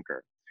intuitive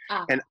drinker.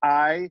 And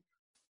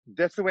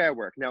that's the way I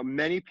work. Now,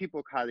 many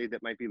people, Kylie,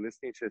 that might be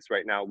listening to this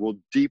right now will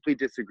deeply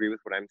disagree with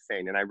what I'm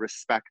saying, and I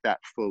respect that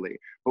fully.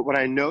 But what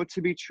I know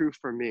to be true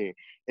for me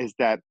is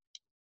that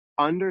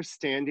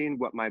understanding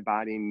what my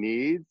body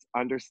needs,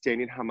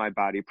 understanding how my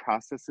body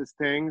processes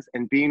things,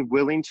 and being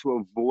willing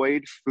to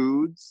avoid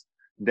foods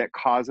that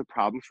cause a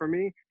problem for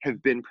me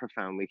have been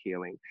profoundly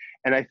healing.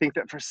 And I think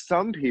that for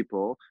some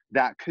people,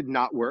 that could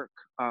not work.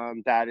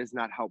 That is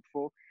not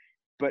helpful.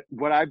 But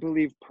what I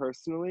believe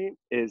personally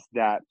is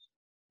that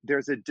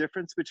there's a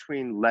difference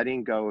between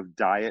letting go of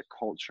diet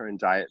culture and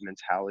diet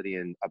mentality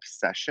and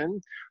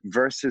obsession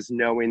versus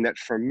knowing that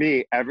for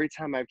me, every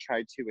time I've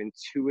tried to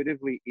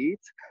intuitively eat,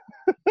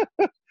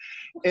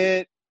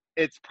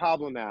 it's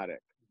problematic.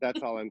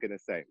 That's all I'm going to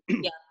say.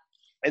 Yeah.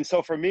 And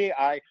so for me,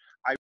 I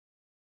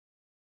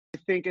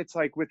think it's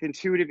like with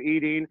intuitive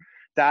eating,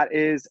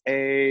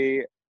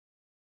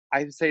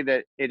 I'd say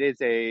that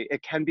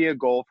it can be a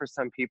goal for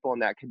some people,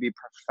 and that can be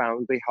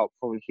profoundly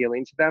helpful and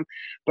healing to them.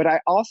 But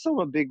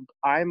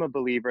I'm a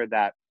believer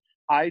that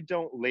I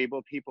don't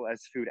label people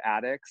as food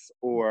addicts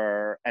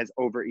or as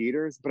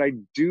overeaters, but I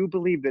do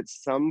believe that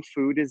some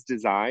food is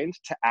designed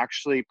to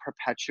actually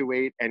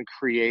perpetuate and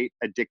create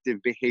addictive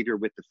behavior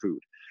with the food.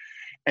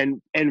 And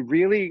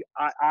really,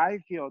 I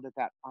feel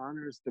that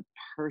honors the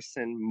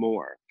person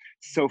more.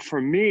 So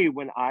for me,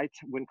 when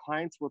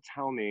clients will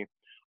tell me,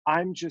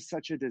 I'm just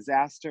such a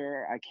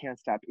disaster, I can't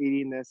stop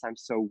eating this, I'm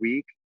so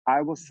weak,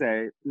 I will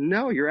say,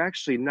 no, you're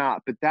actually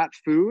not. But that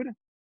food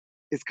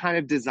is kind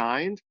of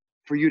designed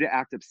for you to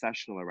act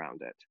obsessional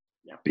around it.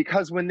 Yep.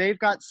 Because when they've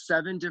got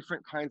 7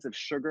 different kinds of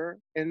sugar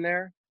in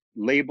there,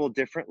 labeled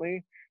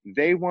differently,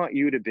 they want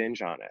you to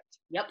binge on it.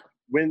 Yep.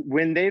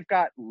 When they've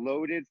got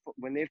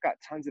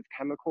tons of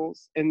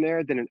chemicals in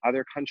there that in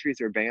other countries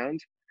are banned,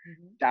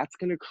 that's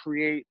going to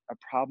create a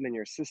problem in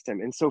your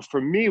system. And so for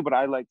me, what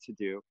I like to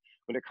do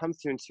when it comes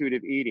to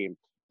intuitive eating,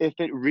 if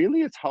it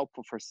really is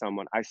helpful for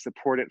someone, I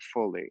support it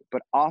fully.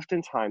 But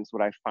oftentimes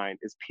what I find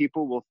is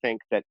people will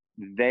think that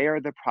they are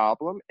the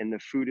problem and the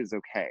food is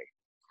okay.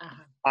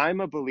 Uh-huh.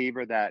 I'm a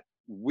believer that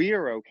we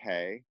are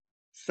okay.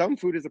 Some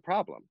food is a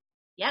problem.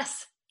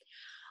 Yes.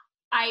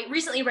 I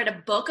recently read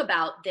a book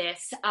about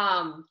this.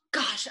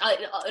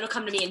 It'll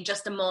come to me in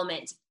just a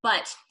moment.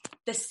 But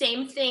the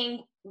same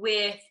thing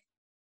with,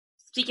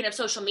 speaking of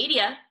social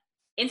media,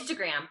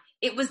 Instagram,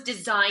 it was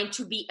designed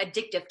to be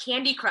addictive.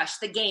 Candy Crush,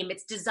 the game,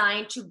 it's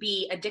designed to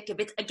be addictive.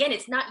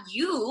 It's not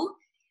you.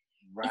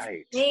 Right.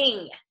 It's the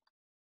thing.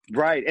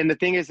 Right. And the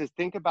thing is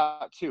think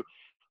about too,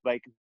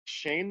 like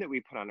shame that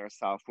we put on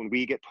ourselves when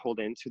we get pulled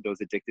into those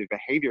addictive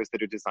behaviors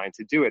that are designed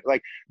to do it.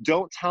 Like,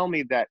 don't tell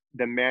me that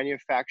the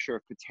manufacturer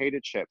of potato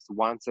chips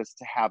wants us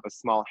to have a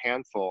small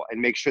handful and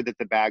make sure that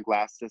the bag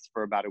lasts us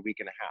for about a week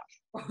and a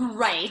half.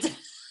 Right.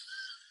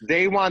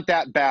 They want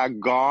that bag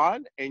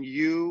gone, and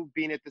you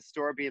being at the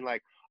store being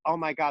like, oh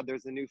my God,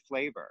 there's a new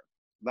flavor.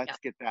 Let's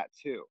get that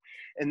too.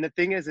 And the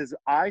thing is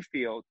I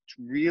feel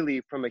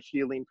really from a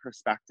healing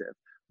perspective,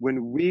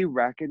 when we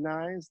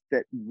recognize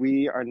that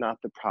we are not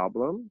the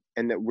problem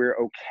and that we're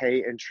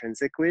okay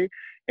intrinsically,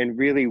 and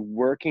really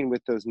working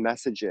with those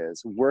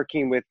messages,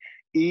 working with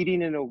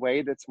eating in a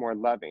way that's more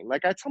loving.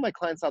 Like I tell my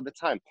clients all the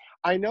time,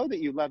 I know that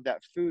you love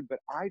that food, but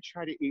I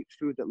try to eat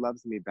food that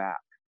loves me back.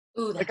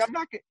 Ooh, like I'm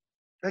not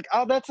like,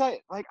 oh, that's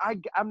like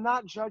I'm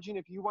not judging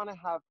if you want to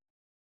have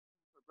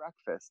for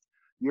breakfast.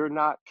 You're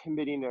not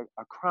committing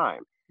a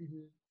crime.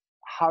 Mm-hmm.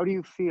 How do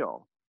you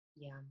feel?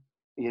 Yeah.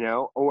 You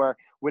know, or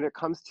when it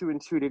comes to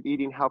intuitive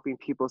eating, helping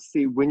people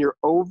see when you're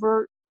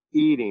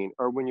overeating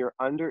or when you're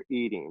under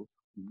eating,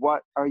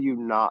 what are you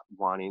not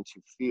wanting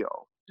to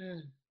feel?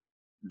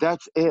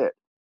 That's it.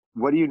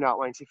 What are you not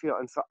wanting to feel?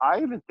 And so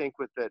I even think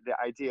with the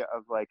idea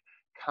of like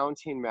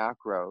counting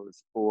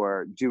macros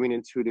or doing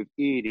intuitive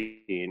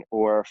eating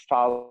or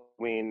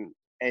following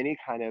any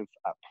kind of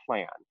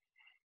plan,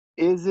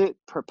 is it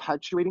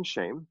perpetuating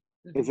shame?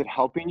 Is it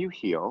helping you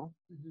heal?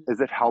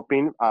 Is it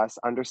helping us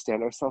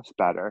understand ourselves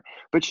better?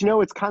 But you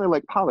know, it's kind of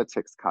like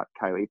politics,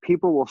 Kylie.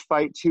 People will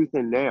fight tooth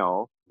and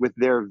nail with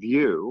their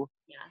view,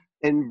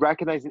 and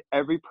recognizing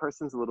every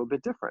person's a little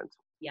bit different.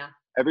 Yeah.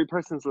 Every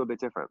person's a little bit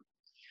different.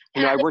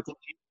 You know, I worked in...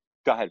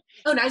 Go ahead.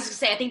 Oh, no, I was going to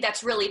say, I think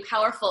that's really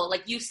powerful.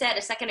 Like you said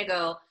a second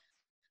ago,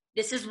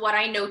 this is what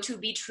I know to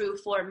be true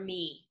for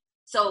me.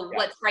 So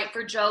what's right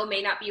for Joe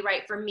may not be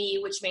right for me,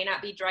 which may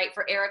not be right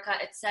for Erica,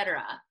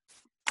 etc.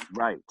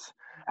 Right.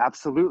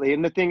 Absolutely.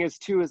 And the thing is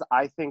too, is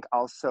I think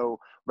also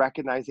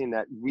recognizing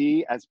that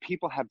we as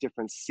people have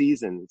different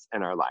seasons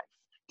in our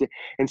life.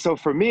 And so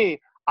for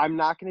me, I'm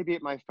not going to be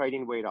at my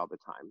fighting weight all the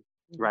time,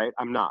 right?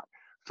 I'm not.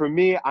 For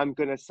me, I'm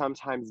going to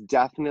sometimes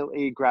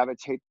definitely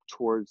gravitate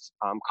towards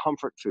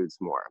comfort foods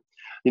more.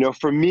 You know,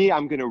 for me,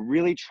 I'm going to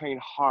really train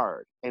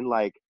hard and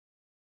like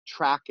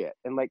track it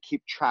and like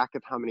keep track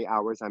of how many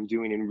hours I'm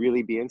doing and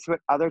really be into it.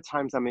 Other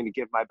times I'm going to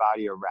give my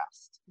body a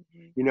rest.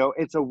 You know,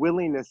 it's a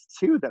willingness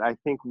too that I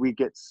think we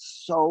get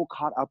so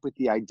caught up with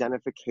the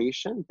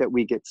identification that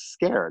we get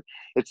scared.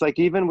 It's like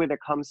even when it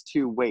comes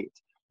to weight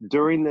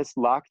during this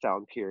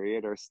lockdown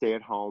period or stay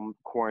at home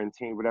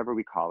quarantine, whatever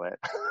we call it,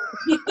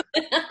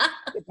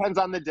 depends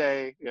on the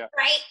day. Yeah.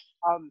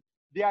 Right.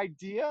 The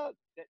idea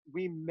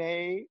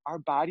that our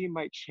body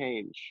might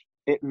change.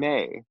 It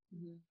may.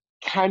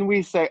 Can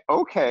we say,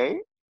 okay,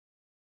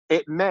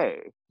 it may?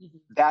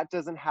 That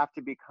doesn't have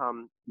to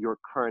become your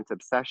current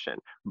obsession.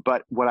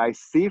 But what I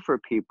see for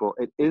people,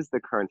 it is the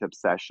current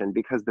obsession,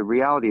 because the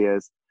reality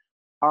is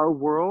our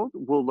world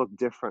will look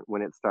different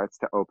when it starts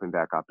to open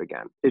back up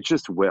again. It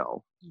just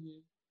will.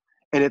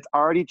 And it's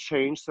already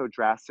changed so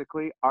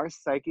drastically. Our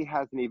psyche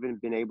hasn't even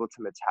been able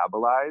to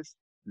metabolize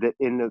that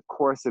in the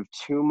course of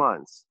 2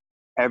 months,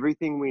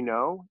 everything we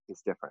know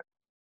is different.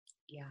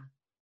 Yeah.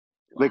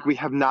 Like we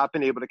have not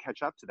been able to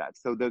catch up to that.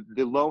 So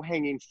the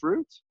low-hanging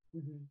fruit,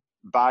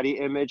 body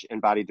image and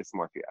body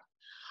dysmorphia.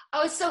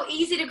 Oh, it's so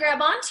easy to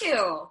grab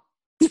onto.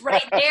 It's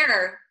right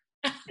there.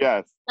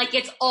 Yes. Like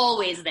it's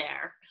always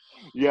there.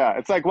 Yeah.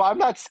 It's like, well, I'm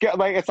not scared.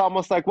 Like, it's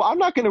almost like, well, I'm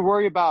not going to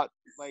worry about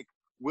like,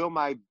 will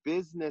my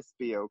business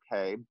be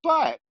okay?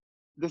 But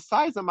the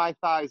size of my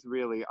thighs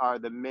really are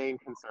the main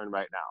concern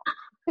right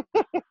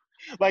now.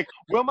 Like,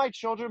 will my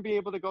children be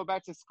able to go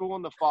back to school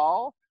in the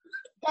fall?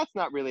 That's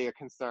not really a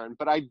concern,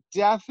 but I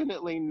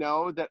definitely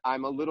know that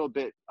I'm a little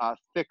bit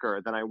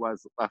thicker than I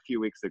was a few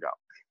weeks ago.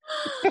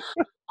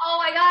 Oh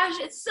my gosh,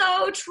 it's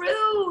so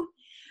true.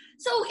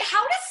 So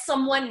how does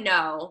someone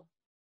know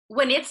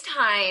when it's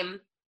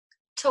time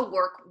to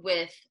work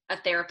with a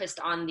therapist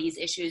on these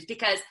issues?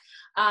 Because,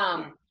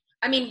 I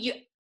mean,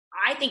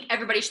 I think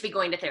everybody should be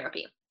going to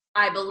therapy.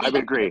 I believe. I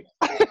would agree.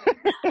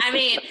 I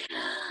mean,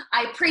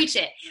 I preach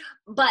it.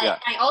 But Yeah.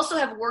 I also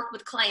have worked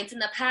with clients in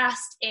the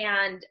past,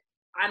 and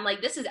I'm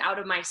like, this is out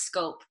of my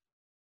scope.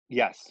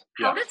 Yes.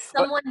 How Yeah. does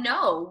someone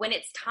know when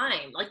it's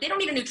time? Like, they don't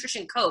need a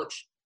nutrition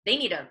coach. They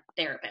need a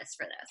therapist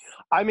for this.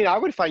 I mean, I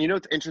would find,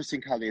 it's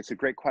interesting, Colleen. It's a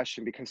great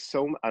question because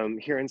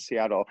here in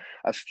Seattle,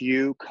 a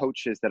few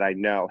coaches that I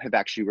know have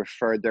actually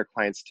referred their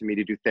clients to me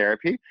to do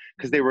therapy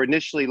because they were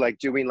initially like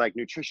doing like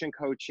nutrition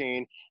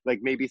coaching, like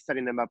maybe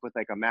setting them up with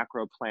like a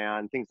macro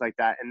plan, things like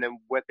that. And then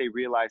what they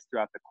realized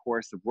throughout the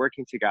course of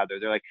working together,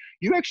 they're like,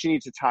 you actually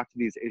need to talk to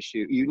these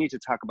issues. You need to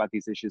talk about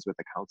these issues with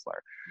a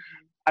counselor.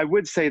 I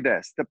would say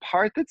this, the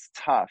part that's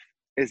tough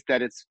is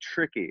that it's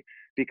tricky.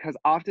 Because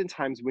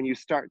oftentimes when you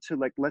start to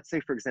like, let's say,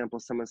 for example,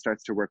 someone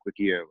starts to work with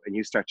you and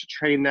you start to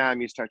train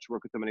them, you start to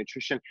work with them on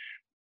nutrition,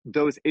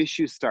 those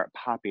issues start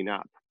popping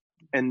up.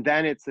 And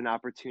then it's an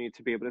opportunity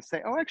to be able to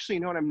say, oh, actually,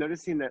 you know what? I'm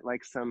noticing that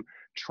like some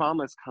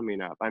trauma's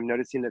coming up. I'm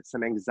noticing that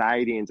some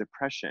anxiety and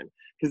depression,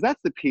 because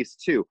that's the piece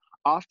too.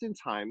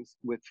 Oftentimes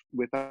with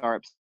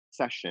our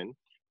obsession,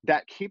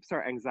 that keeps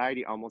our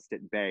anxiety almost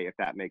at bay, if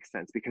that makes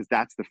sense, because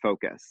that's the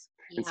focus.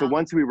 Yeah. And so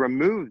once we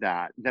remove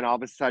that, then all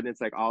of a sudden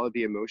it's like all of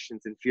the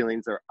emotions and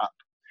feelings are up.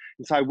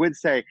 And so I would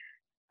say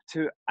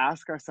to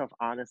ask ourselves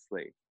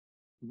honestly,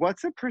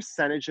 what's a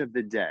percentage of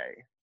the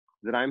day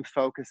that I'm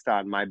focused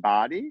on my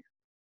body,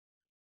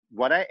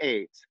 what I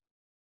ate,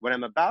 what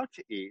I'm about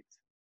to eat,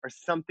 or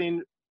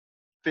something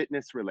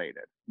fitness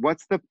related?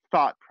 What's the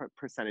thought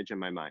percentage in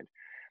my mind?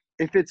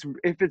 If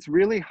it's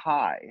really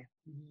high,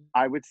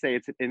 I would say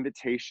it's an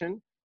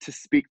invitation to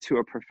speak to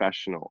a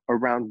professional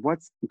around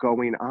what's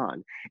going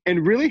on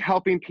and really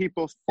helping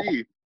people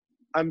see.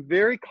 I'm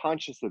very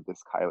conscious of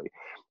this, Kylie.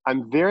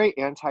 I'm very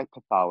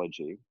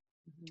anti-pathology.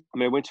 I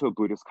mean, I went to a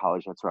Buddhist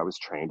college. That's where I was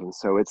trained. And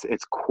so it's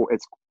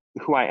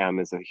who I am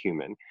as a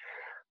human.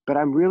 But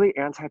I'm really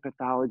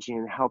anti-pathology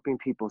and helping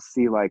people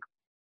see like,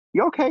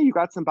 okay, you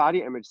got some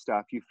body image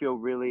stuff. You feel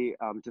really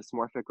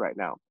dysmorphic right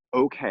now.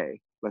 Okay,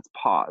 let's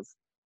pause.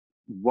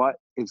 What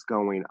is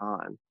going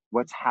on?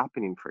 What's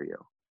happening for you?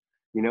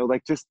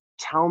 Like just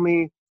tell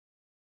me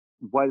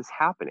what is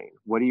happening.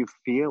 What are you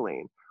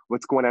feeling?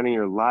 What's going on in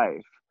your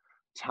life?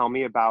 Tell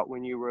me about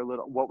when you were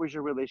little. What was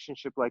your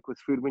relationship like with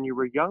food when you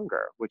were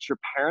younger? What's your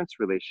parents'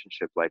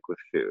 relationship like with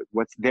food?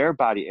 What's their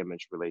body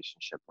image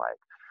relationship like?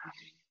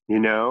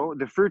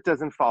 The fruit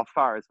doesn't fall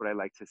far is what I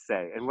like to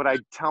say. And what I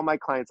tell my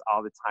clients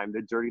all the time,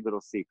 the dirty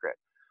little secret.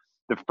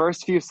 The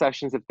first few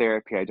sessions of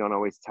therapy, I don't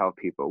always tell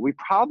people, we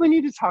probably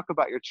need to talk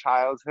about your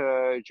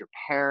childhood, your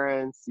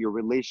parents, your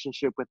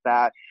relationship with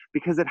that,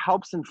 because it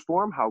helps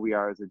inform how we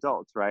are as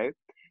adults, right?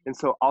 And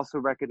so also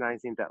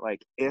recognizing that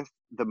like, if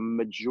the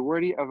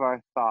majority of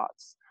our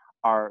thoughts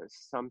are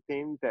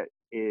something that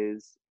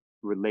is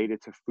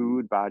related to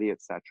food, body,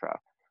 etc.,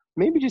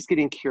 maybe just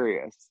getting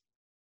curious.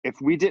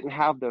 If we didn't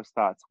have those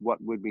thoughts, what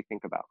would we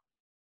think about?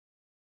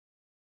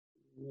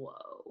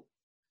 Whoa.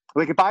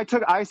 Like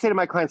I say to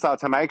my clients all the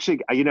time, I'm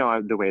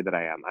the way that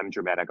I am, I'm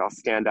dramatic. I'll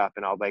stand up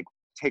and I'll like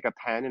take a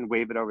pen and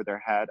wave it over their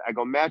head. I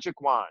go,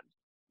 magic wand,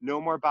 no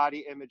more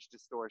body image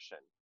distortion,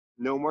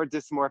 no more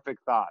dysmorphic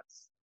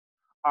thoughts.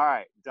 All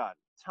right, done.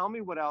 Tell me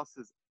what else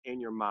is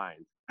in your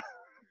mind.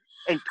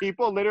 And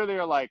people literally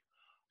are like,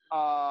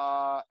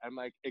 I'm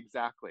like,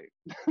 exactly.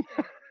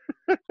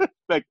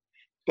 Like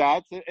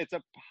it's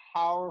a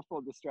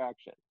powerful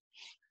distraction.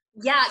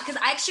 Yeah, because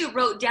I actually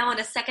wrote down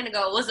a second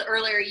ago, it was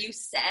earlier, you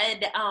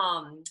said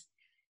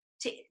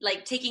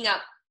like taking up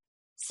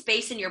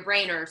space in your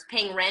brain or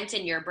paying rent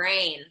in your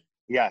brain.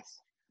 Yes.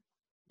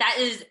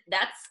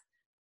 That's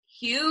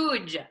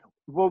huge.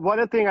 Well,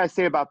 one thing I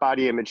say about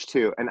body image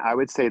too, and I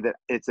would say that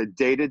it's a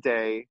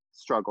day-to-day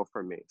struggle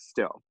for me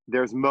still.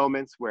 There's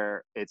moments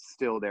where it's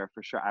still there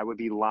for sure. I would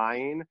be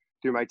lying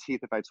through my teeth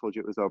if I told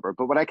you it was over.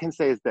 But what I can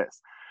say is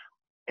this.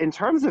 In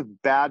terms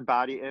of bad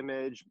body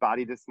image,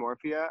 body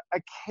dysmorphia,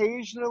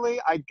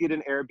 occasionally I get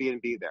an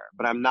Airbnb there,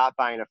 but I'm not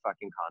buying a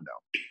fucking condo.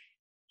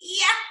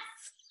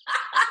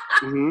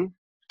 Yes.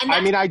 Mm-hmm.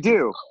 I mean, I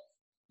do.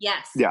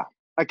 Yes. Yeah.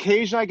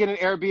 Occasionally I get an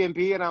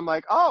Airbnb and I'm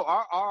like,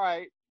 oh, all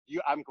right.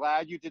 I'm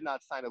glad you did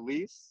not sign a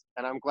lease,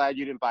 and I'm glad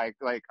you didn't buy,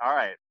 like, all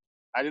right.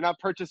 I did not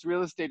purchase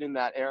real estate in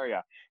that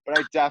area, but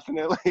I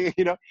definitely,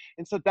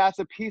 and so that's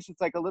a piece.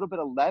 It's like a little bit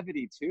of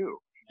levity too.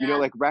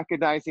 Like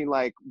recognizing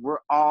like we're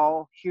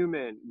all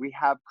human. We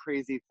have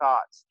crazy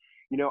thoughts.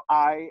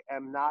 I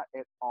am not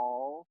at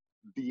all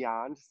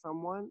beyond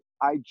someone.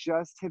 I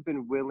just have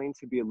been willing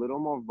to be a little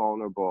more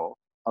vulnerable,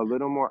 a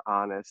little more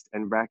honest,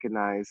 and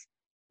recognize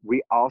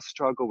we all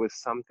struggle with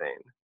something.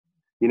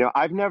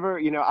 I've never,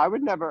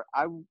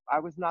 I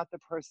was not the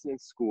person in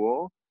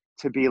school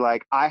to be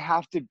like, I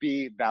have to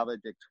be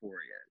valedictorian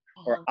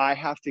or I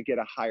have to get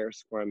a higher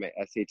score in my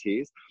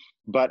SATs.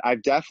 But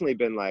I've definitely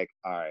been like,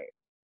 all right,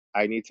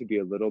 I need to be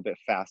a little bit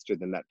faster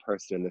than that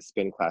person in the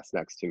spin class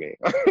next to me.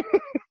 For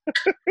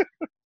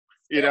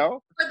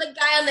the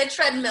guy on the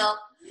treadmill.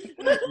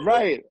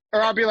 Right.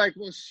 Or I'll be like,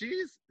 well,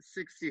 she's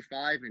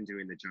 65 and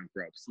doing the jump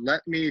ropes.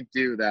 Let me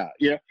do that.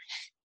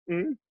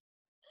 Mm-hmm.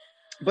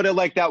 But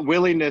like that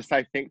willingness,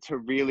 I think, to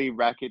really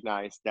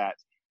recognize that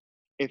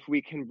if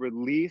we can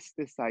release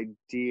this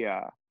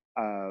idea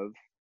of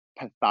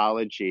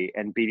pathology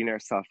and beating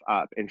ourselves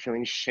up and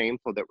feeling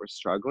shameful that we're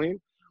struggling,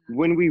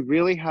 when we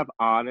really have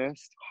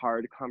honest,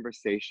 hard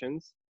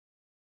conversations,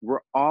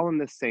 we're all in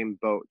the same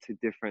boat to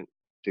different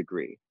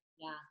degree.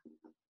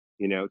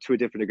 Yeah. To a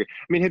different degree.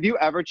 I mean, have you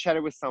ever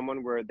chatted with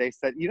someone where they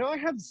said, I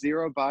have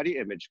zero body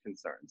image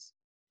concerns.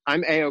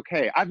 I'm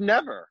A-okay. I've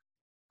never.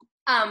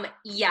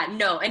 Yeah,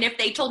 no. And if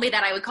they told me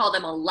that, I would call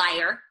them a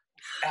liar.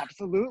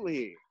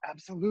 Absolutely.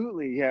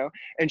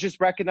 And just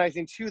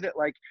recognizing too that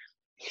like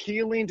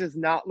healing does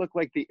not look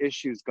like the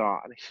issue's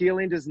gone.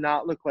 Healing does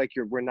not look like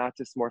we're not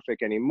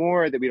dysmorphic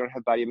anymore, that we don't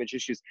have body image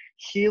issues.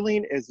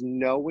 Healing is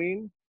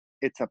knowing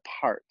it's a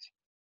part.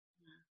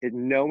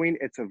 Knowing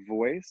it's a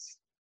voice.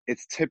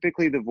 It's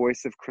typically the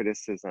voice of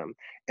criticism.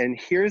 And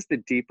here's the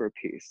deeper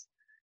piece.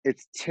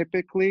 It's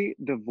typically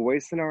the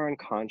voice in our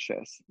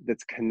unconscious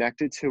that's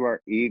connected to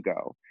our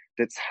ego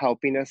that's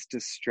helping us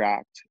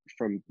distract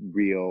from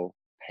real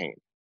pain.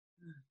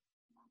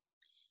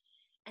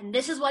 And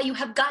this is why you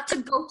have got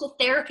to go to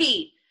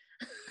therapy.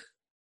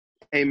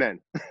 Amen.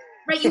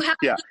 Right? You have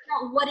to figure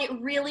out what it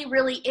really,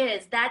 really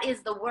is. That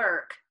is the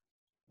work.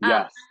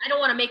 Yes. I don't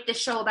want to make this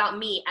show about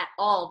me at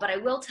all, but I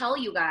will tell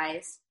you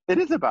guys. It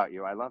is about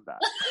you. I love that.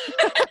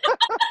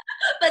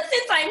 But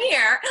since I'm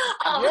here.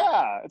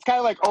 It's kind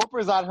of like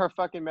Oprah's on her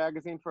fucking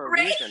magazine for a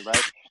reason,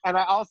 right? And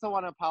I also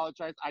want to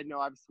apologize. I know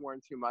I've sworn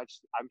too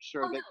much. I'm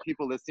sure that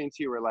people listening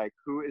to you are like,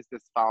 who is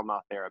this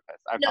foul-mouthed therapist?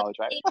 I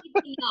apologize.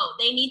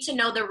 They need to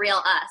know the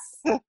real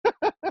us.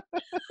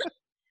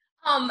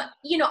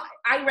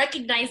 I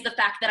recognize the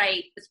fact that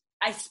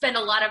I spend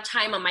a lot of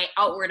time on my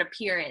outward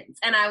appearance.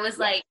 And I was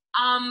like,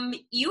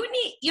 you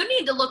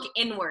need to look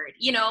inward,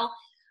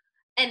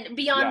 and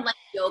beyond like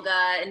yoga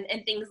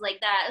and things like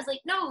that. It's like,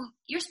 no,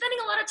 you're spending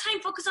a lot of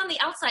time focused on the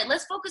outside.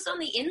 Let's focus on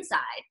the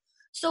inside.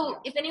 So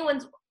if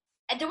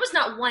there was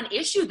not one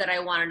issue that I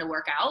wanted to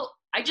work out.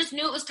 I just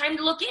knew it was time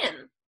to look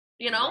in,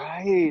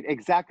 Right,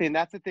 exactly. And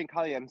that's the thing,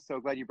 Kali, I'm so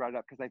glad you brought it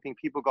up, because I think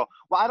people go,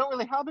 well, I don't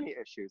really have any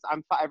issues.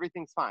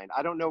 Everything's fine.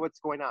 I don't know what's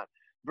going on.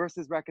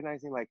 Versus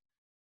recognizing like,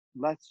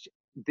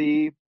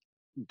 the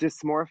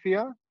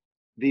dysmorphia,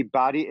 the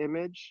body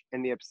image,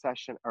 and the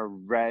obsession are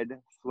red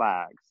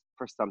flags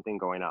for something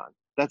going on.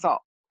 That's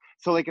all.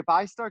 So like if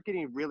I start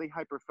getting really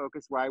hyper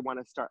focused where I want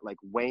to start like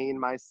weighing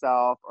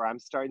myself, or I'm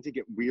starting to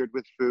get weird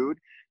with food,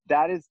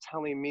 that is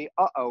telling me,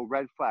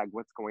 red flag,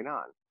 what's going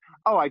on?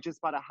 Oh, I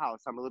just bought a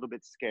house. I'm a little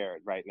bit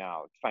scared right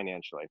now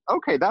financially.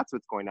 Okay, that's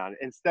what's going on.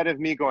 Instead of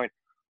me going,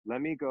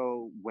 let me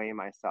go weigh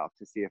myself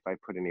to see if I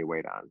put any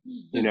weight on,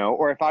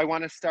 or if I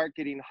want to start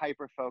getting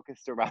hyper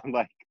focused around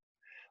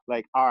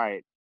like, all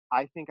right,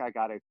 I think I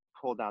got to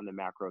pull down the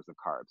macros of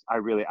carbs.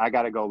 I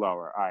got to go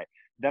lower. All right.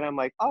 Then I'm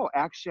like, oh,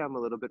 actually, I'm a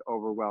little bit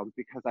overwhelmed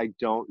because I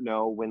don't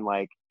know when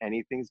like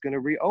anything's going to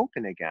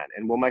reopen again.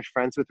 And will my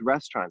friends with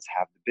restaurants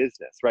have the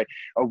business, right?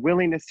 A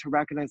willingness to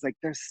recognize like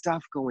there's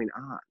stuff going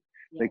on.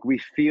 Yeah. Like we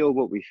feel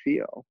what we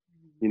feel,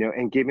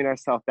 and giving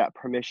ourselves that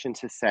permission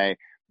to say,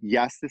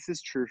 yes, this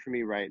is true for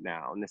me right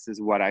now. And this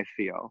is what I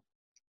feel,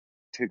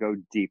 to go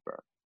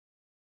deeper.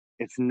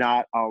 It's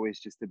not always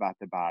just about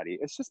the body.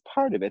 It's just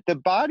part of it. The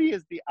body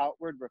is the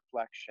outward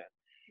reflection.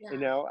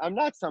 Yeah. I'm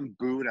not some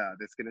Buddha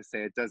that's going to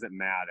say it doesn't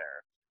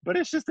matter, but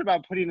it's just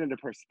about putting it into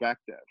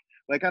perspective.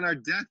 Like on our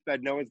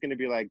deathbed, no one's going to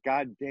be like,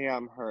 God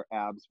damn, her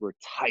abs were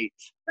tight.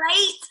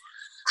 Right?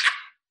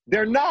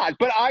 They're not.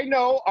 But I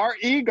know our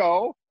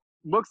ego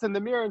looks in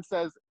the mirror and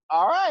says,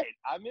 all right,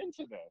 I'm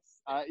into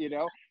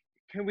this.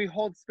 Can we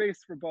hold space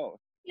for both?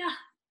 Yeah.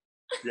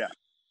 Yeah.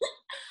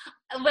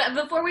 But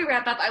before we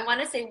wrap up, I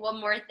want to say one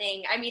more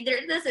thing. I mean,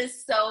 this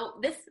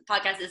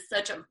podcast is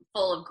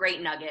full of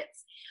great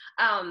nuggets.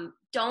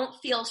 Don't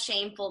feel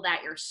shameful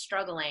that you're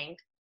struggling,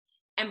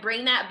 and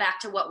bring that back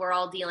to what we're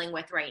all dealing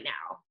with right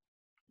now.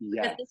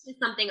 Yeah. Because this is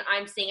something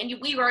I'm seeing,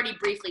 and we've already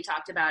briefly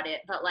talked about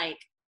it, but like,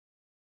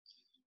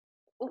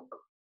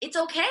 it's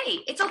okay.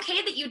 It's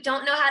okay that you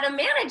don't know how to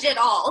manage it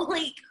all.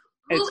 Like,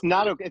 it's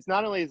not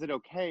only is it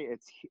okay,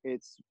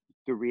 it's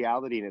the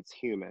reality, and it's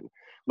human.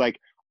 Like,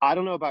 I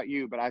don't know about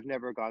you, but I've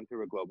never gone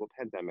through a global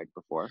pandemic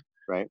before,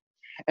 right?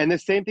 And the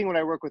same thing when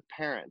I work with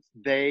parents.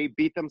 They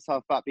beat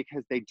themselves up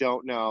because they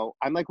don't know.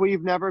 I'm like, well,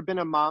 you've never been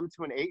a mom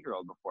to an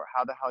 8-year-old before.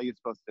 How the hell are you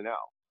supposed to know?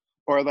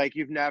 Or like,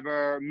 you've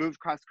never moved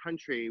cross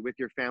country with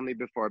your family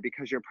before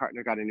because your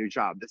partner got a new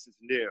job. This is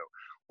new.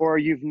 Or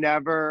you've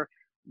never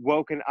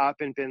woken up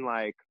and been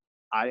like,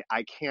 I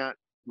can't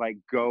like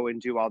go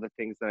and do all the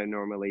things that I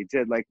normally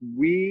did. Like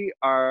we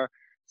are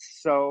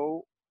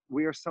so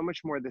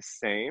much more the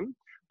same.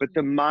 But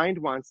the mind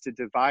wants to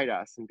divide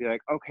us and be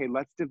like, okay,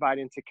 let's divide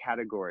into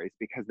categories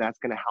because that's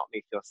going to help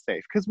me feel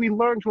safe. Because we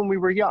learned when we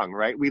were young,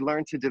 right? We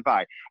learned to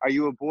divide. Are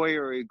you a boy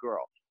or a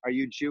girl? Are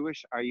you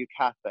Jewish? Are you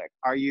Catholic?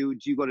 Do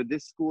you go to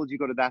this school? Do you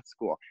go to that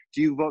school?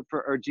 Do you vote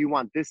for, or do you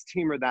want this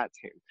team or that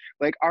team?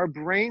 Like our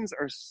brains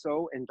are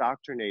so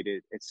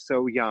indoctrinated, it's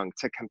so young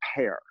to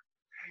compare.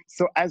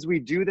 So as we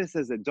do this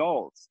as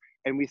adults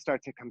and we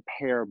start to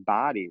compare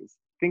bodies,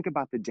 think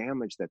about the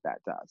damage that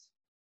does.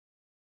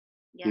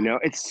 Yeah. You know,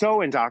 it's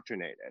so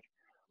indoctrinated.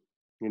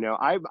 You know,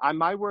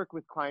 my work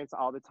with clients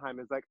all the time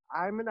is like,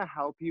 I'm going to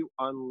help you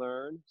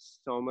unlearn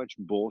so much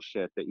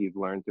bullshit that you've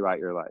learned throughout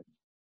your life.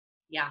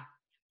 Yeah.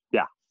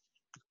 Yeah.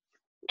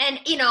 And,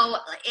 you know,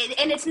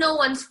 and it's no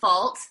one's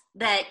fault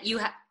that you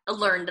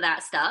learned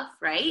that stuff,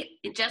 right?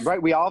 It just.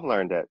 Right. We all have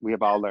learned it. We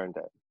have all learned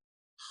it.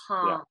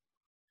 Huh. Yeah.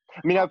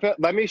 I mean,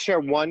 let me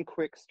share one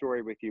quick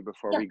story with you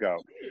before we go.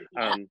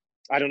 Yeah.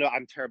 I don't know.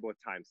 I'm terrible with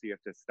time, so you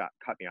have to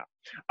cut me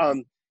off.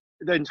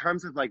 In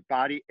terms of like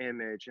body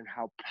image and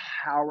how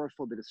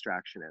powerful the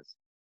distraction is.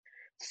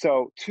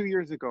 So 2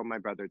 years ago, my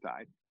brother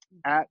died.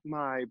 At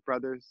my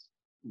brother's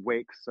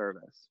wake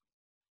service,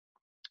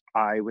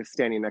 I was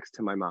standing next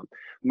to my mom.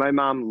 My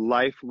mom,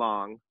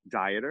 lifelong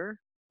dieter,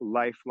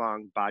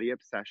 lifelong body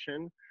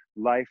obsession,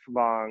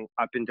 lifelong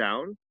up and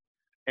down.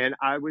 And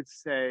I would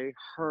say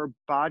her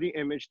body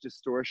image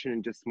distortion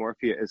and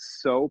dysmorphia is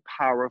so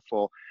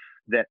powerful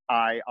that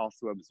I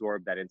also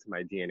absorbed that into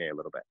my DNA a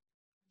little bit.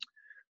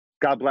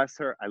 God bless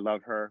her. I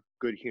love her.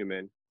 Good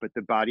human. But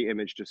the body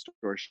image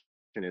distortion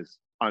is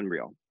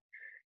unreal.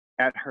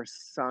 At her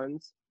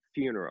son's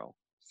funeral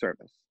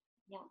service,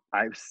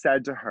 I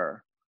said to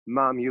her,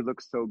 Mom, you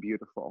look so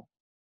beautiful.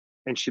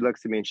 And she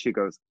looks at me and she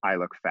goes, I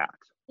look fat.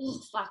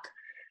 Oh, fuck.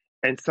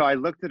 And so I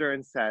looked at her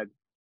and said,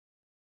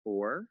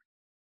 or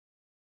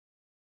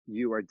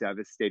you are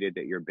devastated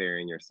that you're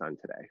burying your son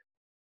today.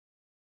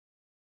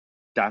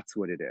 That's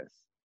what it is.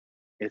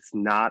 It's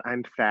not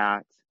I'm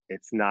fat.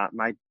 It's not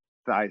my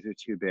thighs are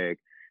too big.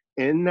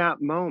 In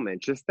that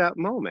moment, just that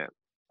moment,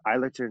 I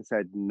looked at her and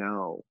said,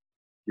 no,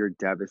 you're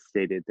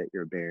devastated that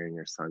you're burying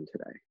your son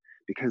today.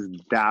 Because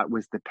that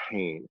was the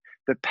pain.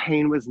 The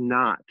pain was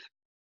not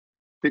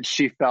that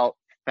she felt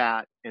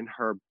fat in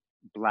her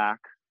black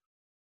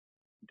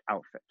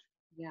outfit.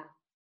 Yeah.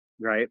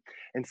 Right.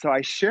 And so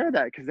I share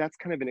that because that's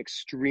kind of an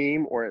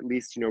extreme, or at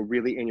least, you know,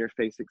 really in your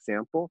face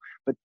example.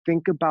 But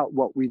think about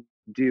what we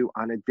do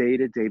on a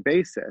day-to-day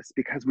basis,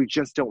 because we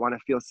just don't want to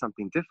feel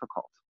something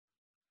difficult.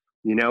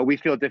 You know, we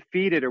feel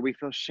defeated, or we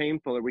feel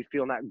shameful, or we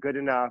feel not good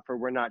enough, or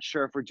we're not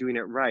sure if we're doing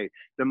it right.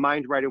 The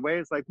mind right away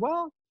is like,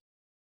 well,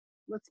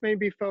 let's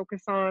maybe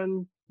focus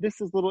on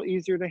this is a little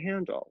easier to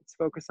handle. Let's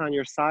focus on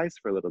your size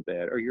for a little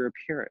bit, or your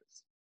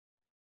appearance.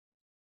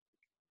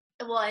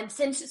 Well, and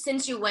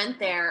since you went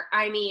there,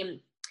 I mean,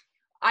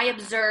 I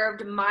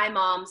observed my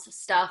mom's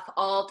stuff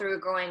all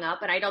through growing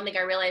up, and I don't think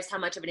I realized how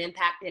much of an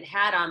impact it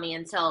had on me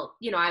until,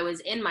 you know, I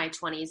was in my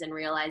 20s and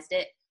realized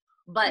it.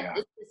 But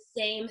It's the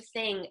same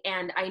thing,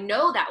 and I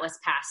know that was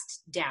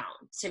passed down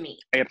to me.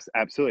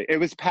 Absolutely. It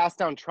was passed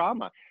down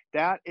trauma.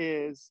 That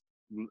is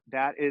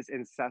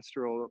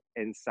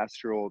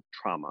ancestral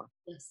trauma.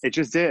 Yes. It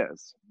just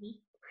is. Mm-hmm.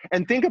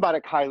 And think about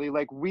it, Kylie,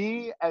 like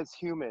we as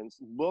humans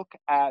look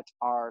at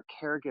our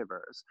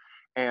caregivers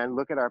and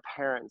look at our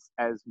parents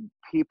as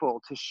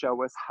people to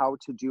show us how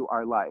to do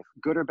our life,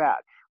 good or bad.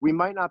 We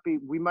might not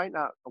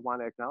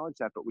want to acknowledge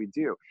that, but we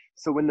do.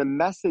 So when the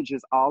message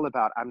is all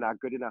about, I'm not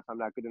good enough, I'm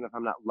not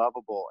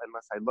lovable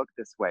unless I look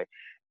this way,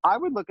 I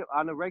would look at,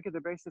 on a regular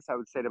basis, I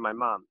would say to my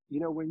mom, you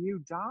know, when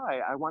you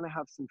die, I want to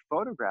have some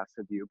photographs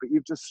of you, but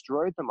you've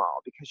destroyed them all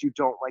because you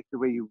don't like the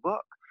way you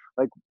look.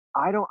 Like,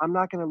 I'm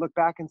not going to look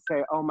back and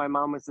say, oh, my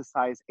mom was a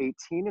size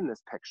 18 in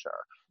this picture.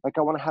 Like,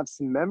 I want to have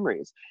some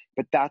memories.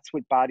 But that's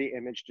what body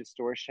image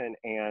distortion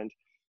and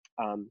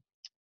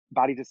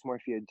body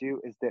dysmorphia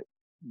do, is that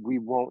we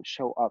won't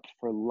show up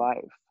for life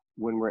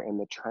when we're in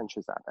the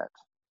trenches of it.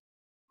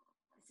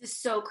 This is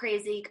so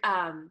crazy.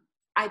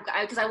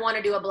 Because I want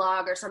to do a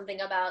blog or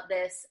something about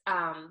this.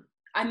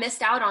 I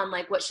missed out on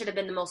like what should have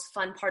been the most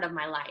fun part of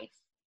my life.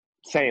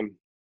 Same.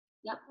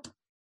 Yep.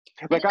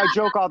 Like I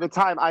joke all the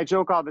time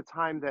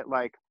that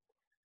like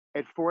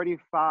at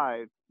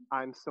 45,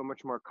 I'm so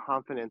much more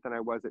confident than I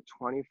was at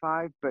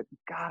 25. But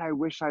God, I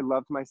wish I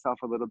loved myself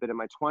a little bit in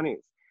my 20s.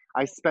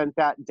 I spent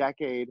that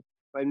decade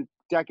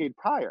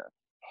prior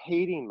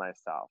hating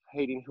myself,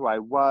 hating who I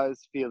was,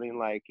 feeling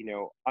like, you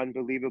know,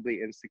 unbelievably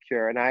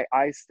insecure. And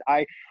I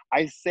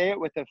say it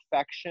with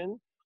affection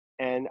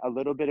and a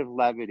little bit of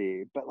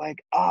levity, but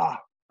like, I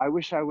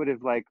wish I would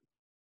have like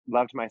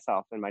loved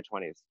myself in my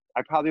 20s.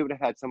 I probably would have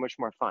had so much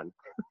more fun.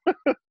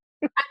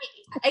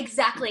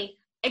 Exactly.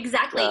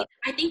 Yeah.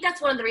 I think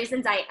that's one of the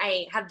reasons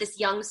I have this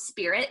young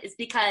spirit, is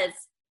because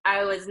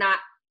I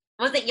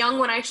wasn't young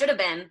when I should have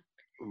been.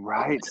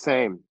 Right.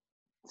 Same.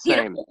 You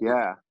know?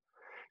 Yeah.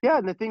 Yeah.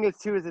 And the thing is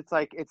too, is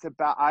it's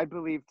about, I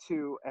believe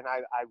too, and I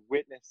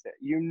witnessed it.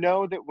 You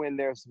know that when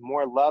there's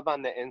more love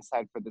on the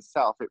inside for the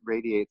self, it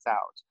radiates out,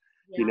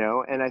 you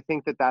know? And I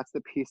think that that's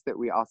the piece that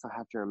we also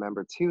have to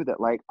remember too,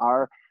 that like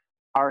our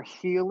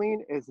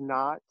healing is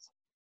not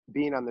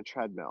being on the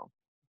treadmill,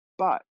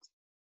 but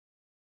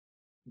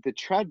the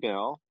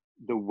treadmill,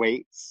 the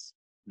weights,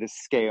 the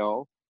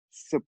scale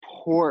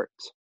support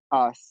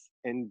us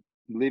in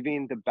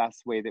living the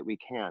best way that we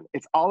can.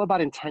 It's all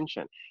about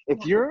intention.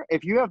 If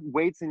you have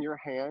weights in your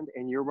hand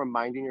and you're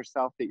reminding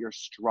yourself that you're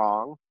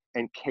strong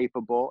and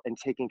capable and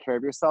taking care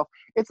of yourself,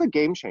 it's a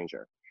game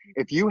changer.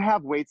 If you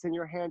have weights in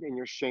your hand and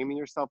you're shaming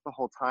yourself the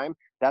whole time,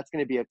 that's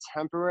going to be a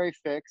temporary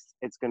fix.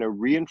 It's going to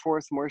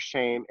reinforce more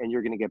shame, and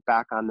you're going to get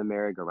back on the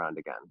merry-go-round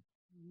again.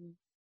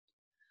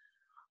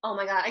 Oh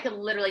my God, I could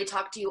literally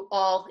talk to you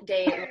all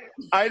day.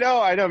 I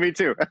know, me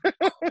too.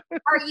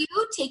 Are you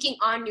taking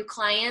on new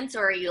clients,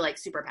 or are you like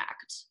super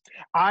packed?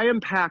 I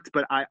am packed,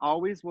 but I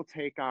always will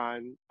take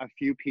on a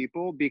few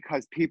people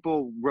because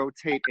people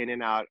rotate in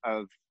and out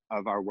of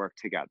our work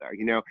together.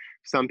 You know,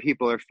 some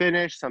people are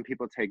finished, some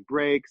people take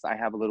breaks. I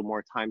have a little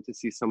more time to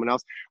see someone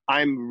else.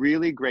 I'm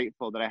really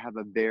grateful that I have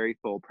a very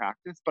full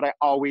practice, but I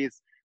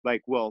always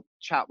will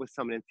chat with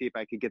someone and see if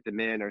I could get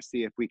them in or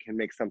see if we can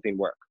make something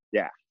work.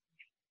 Yeah.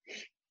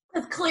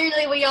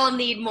 Clearly, we all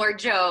need more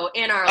Joe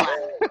in our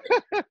life.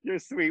 You're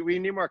sweet. We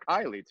need more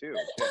Kylie, too.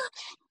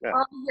 Yeah.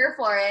 I'm here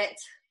for it.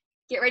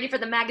 Get ready for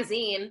the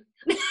magazine.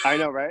 I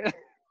know, right?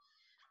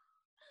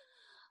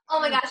 Oh,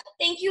 my gosh.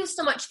 Thank you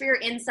so much for your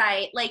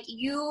insight. Like,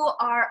 you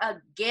are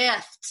a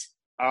gift.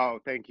 Oh,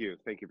 thank you.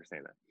 Thank you for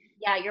saying that.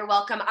 Yeah, you're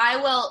welcome.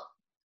 I'll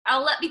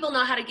let people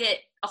know how to get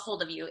a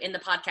hold of you in the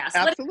podcast.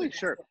 Absolutely,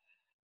 sure.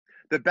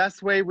 The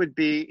best way would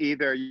be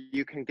either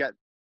you can go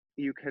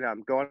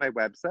on my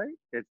website.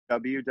 It's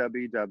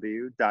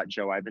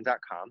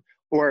www.joeivan.com,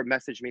 or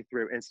message me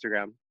through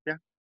Instagram. Yeah.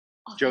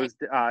 Okay. Joe's,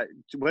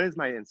 what is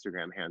my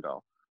Instagram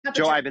handle?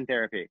 Joe Ivan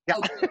Therapy. Yeah.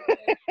 Okay.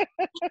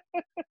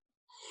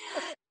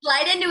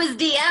 Slide into his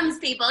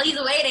DMs, people. He's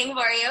waiting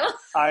for you.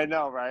 I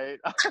know, right?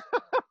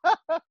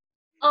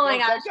 Oh my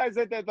gosh.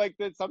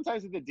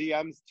 Sometimes with the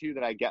DMs too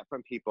that I get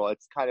from people,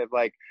 it's kind of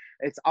like,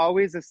 it's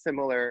always a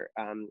similar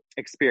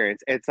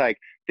experience. It's like,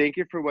 thank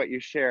you for what you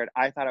shared.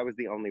 I thought I was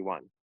the only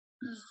one.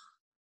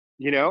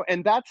 You know,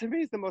 and that to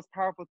me is the most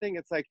powerful thing.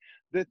 It's like,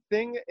 the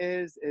thing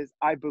is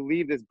I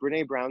believe this,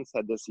 Brene Brown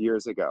said this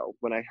years ago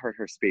when I heard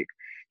her speak.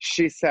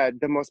 She said,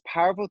 the most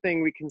powerful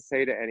thing we can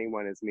say to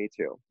anyone is me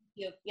too.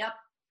 Yep.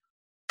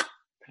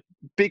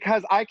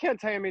 Because I can't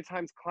tell you how many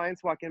times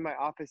clients walk in my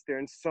office, they're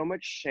in so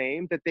much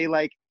shame that they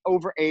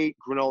overate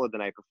granola the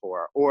night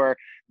before, or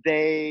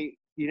they,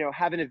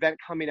 have an event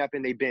coming up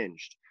and they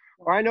binged.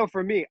 Or I know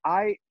for me,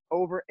 I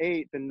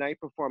overate the night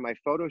before my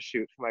photo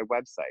shoot for my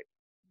website.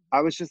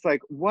 I was just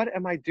like, what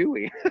am I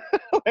doing?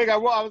 I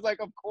was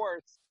like, of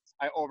course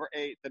I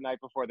overate the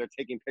night before they're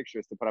taking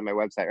pictures to put on my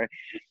website, right?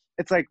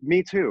 It's like,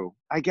 me too.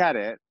 I get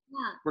it.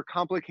 Yeah. We're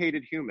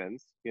complicated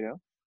humans, Yeah,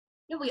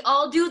 we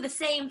all do the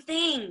same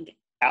thing.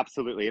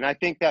 Absolutely. And I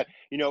think that,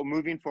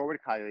 moving forward,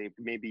 Kylie,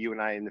 maybe you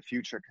and I in the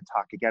future can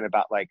talk again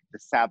about the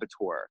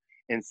saboteur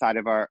inside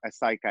of our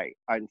psyche,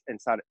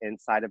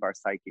 inside of our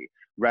psyche,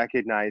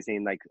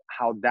 recognizing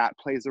how that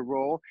plays a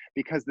role,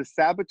 because the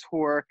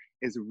saboteur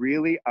is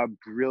really a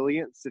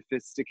brilliant,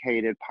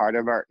 sophisticated part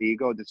of our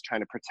ego that's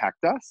trying to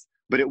protect us,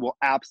 but it will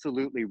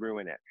absolutely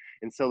ruin it.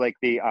 And so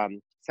the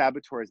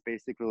saboteur is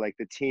basically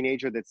the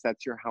teenager that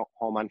sets your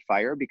home on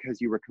fire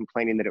because you were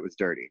complaining that it was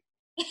dirty.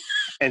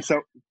 And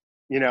so,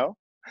 Yeah.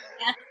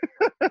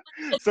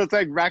 So it's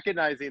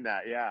recognizing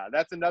that. Yeah,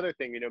 that's another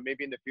thing,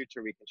 maybe in the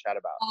future we can chat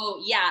about. Oh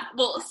yeah.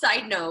 Well,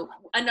 side note,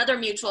 another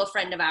mutual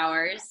friend of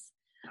ours,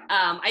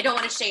 I don't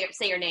want to say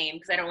your name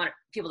because I don't want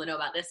people to know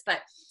about this,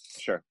 but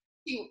sure,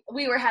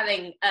 we were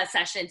having a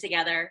session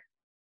together.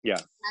 Yeah.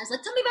 And I was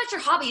like, tell me about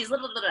your hobbies. Blah,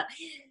 blah, blah, blah.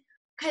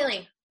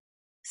 Kylie,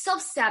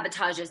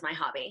 self-sabotage is my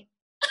hobby.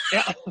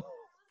 Yeah.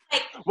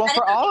 Well,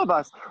 for all of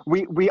us,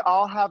 we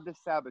all have the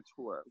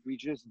saboteur. We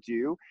just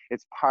do.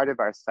 It's part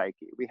of our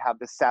psyche. We have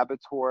the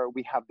saboteur.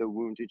 We have the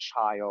wounded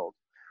child.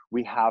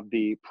 We have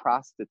the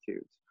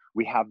prostitute.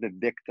 We have the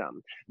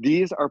victim.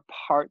 These are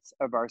parts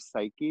of our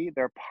psyche.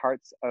 They're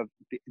parts of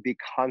the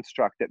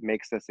construct that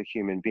makes us a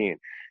human being.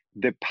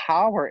 The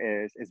power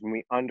is when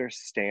we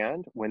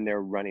understand when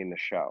they're running the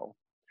show.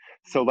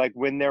 So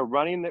when they're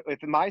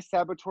if my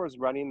saboteur is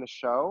running the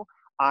show,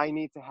 I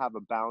need to have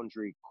a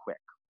boundary quick.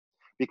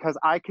 Because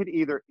I could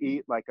either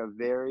eat a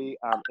very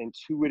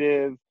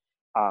intuitive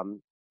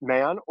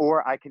man,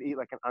 or I could eat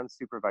an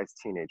unsupervised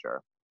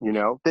teenager,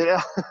 Right?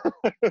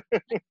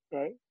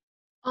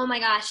 Oh my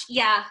gosh.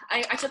 Yeah.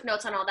 I took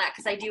notes on all that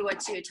because I do want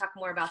to talk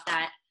more about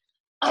that.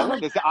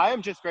 I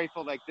am just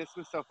grateful. This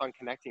was so fun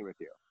connecting with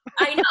you.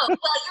 I know. Well,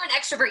 you're an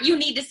extrovert. You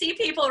need to see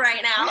people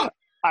right now.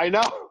 I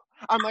know.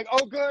 I'm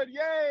oh, good.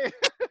 Yay.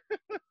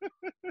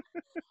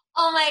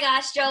 Oh my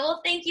gosh, Joe.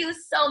 Well, thank you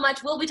so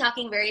much. We'll be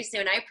talking very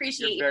soon. I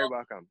appreciate you. You're very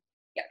welcome.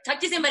 Yeah.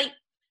 Talk to you soon, buddy.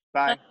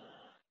 Bye.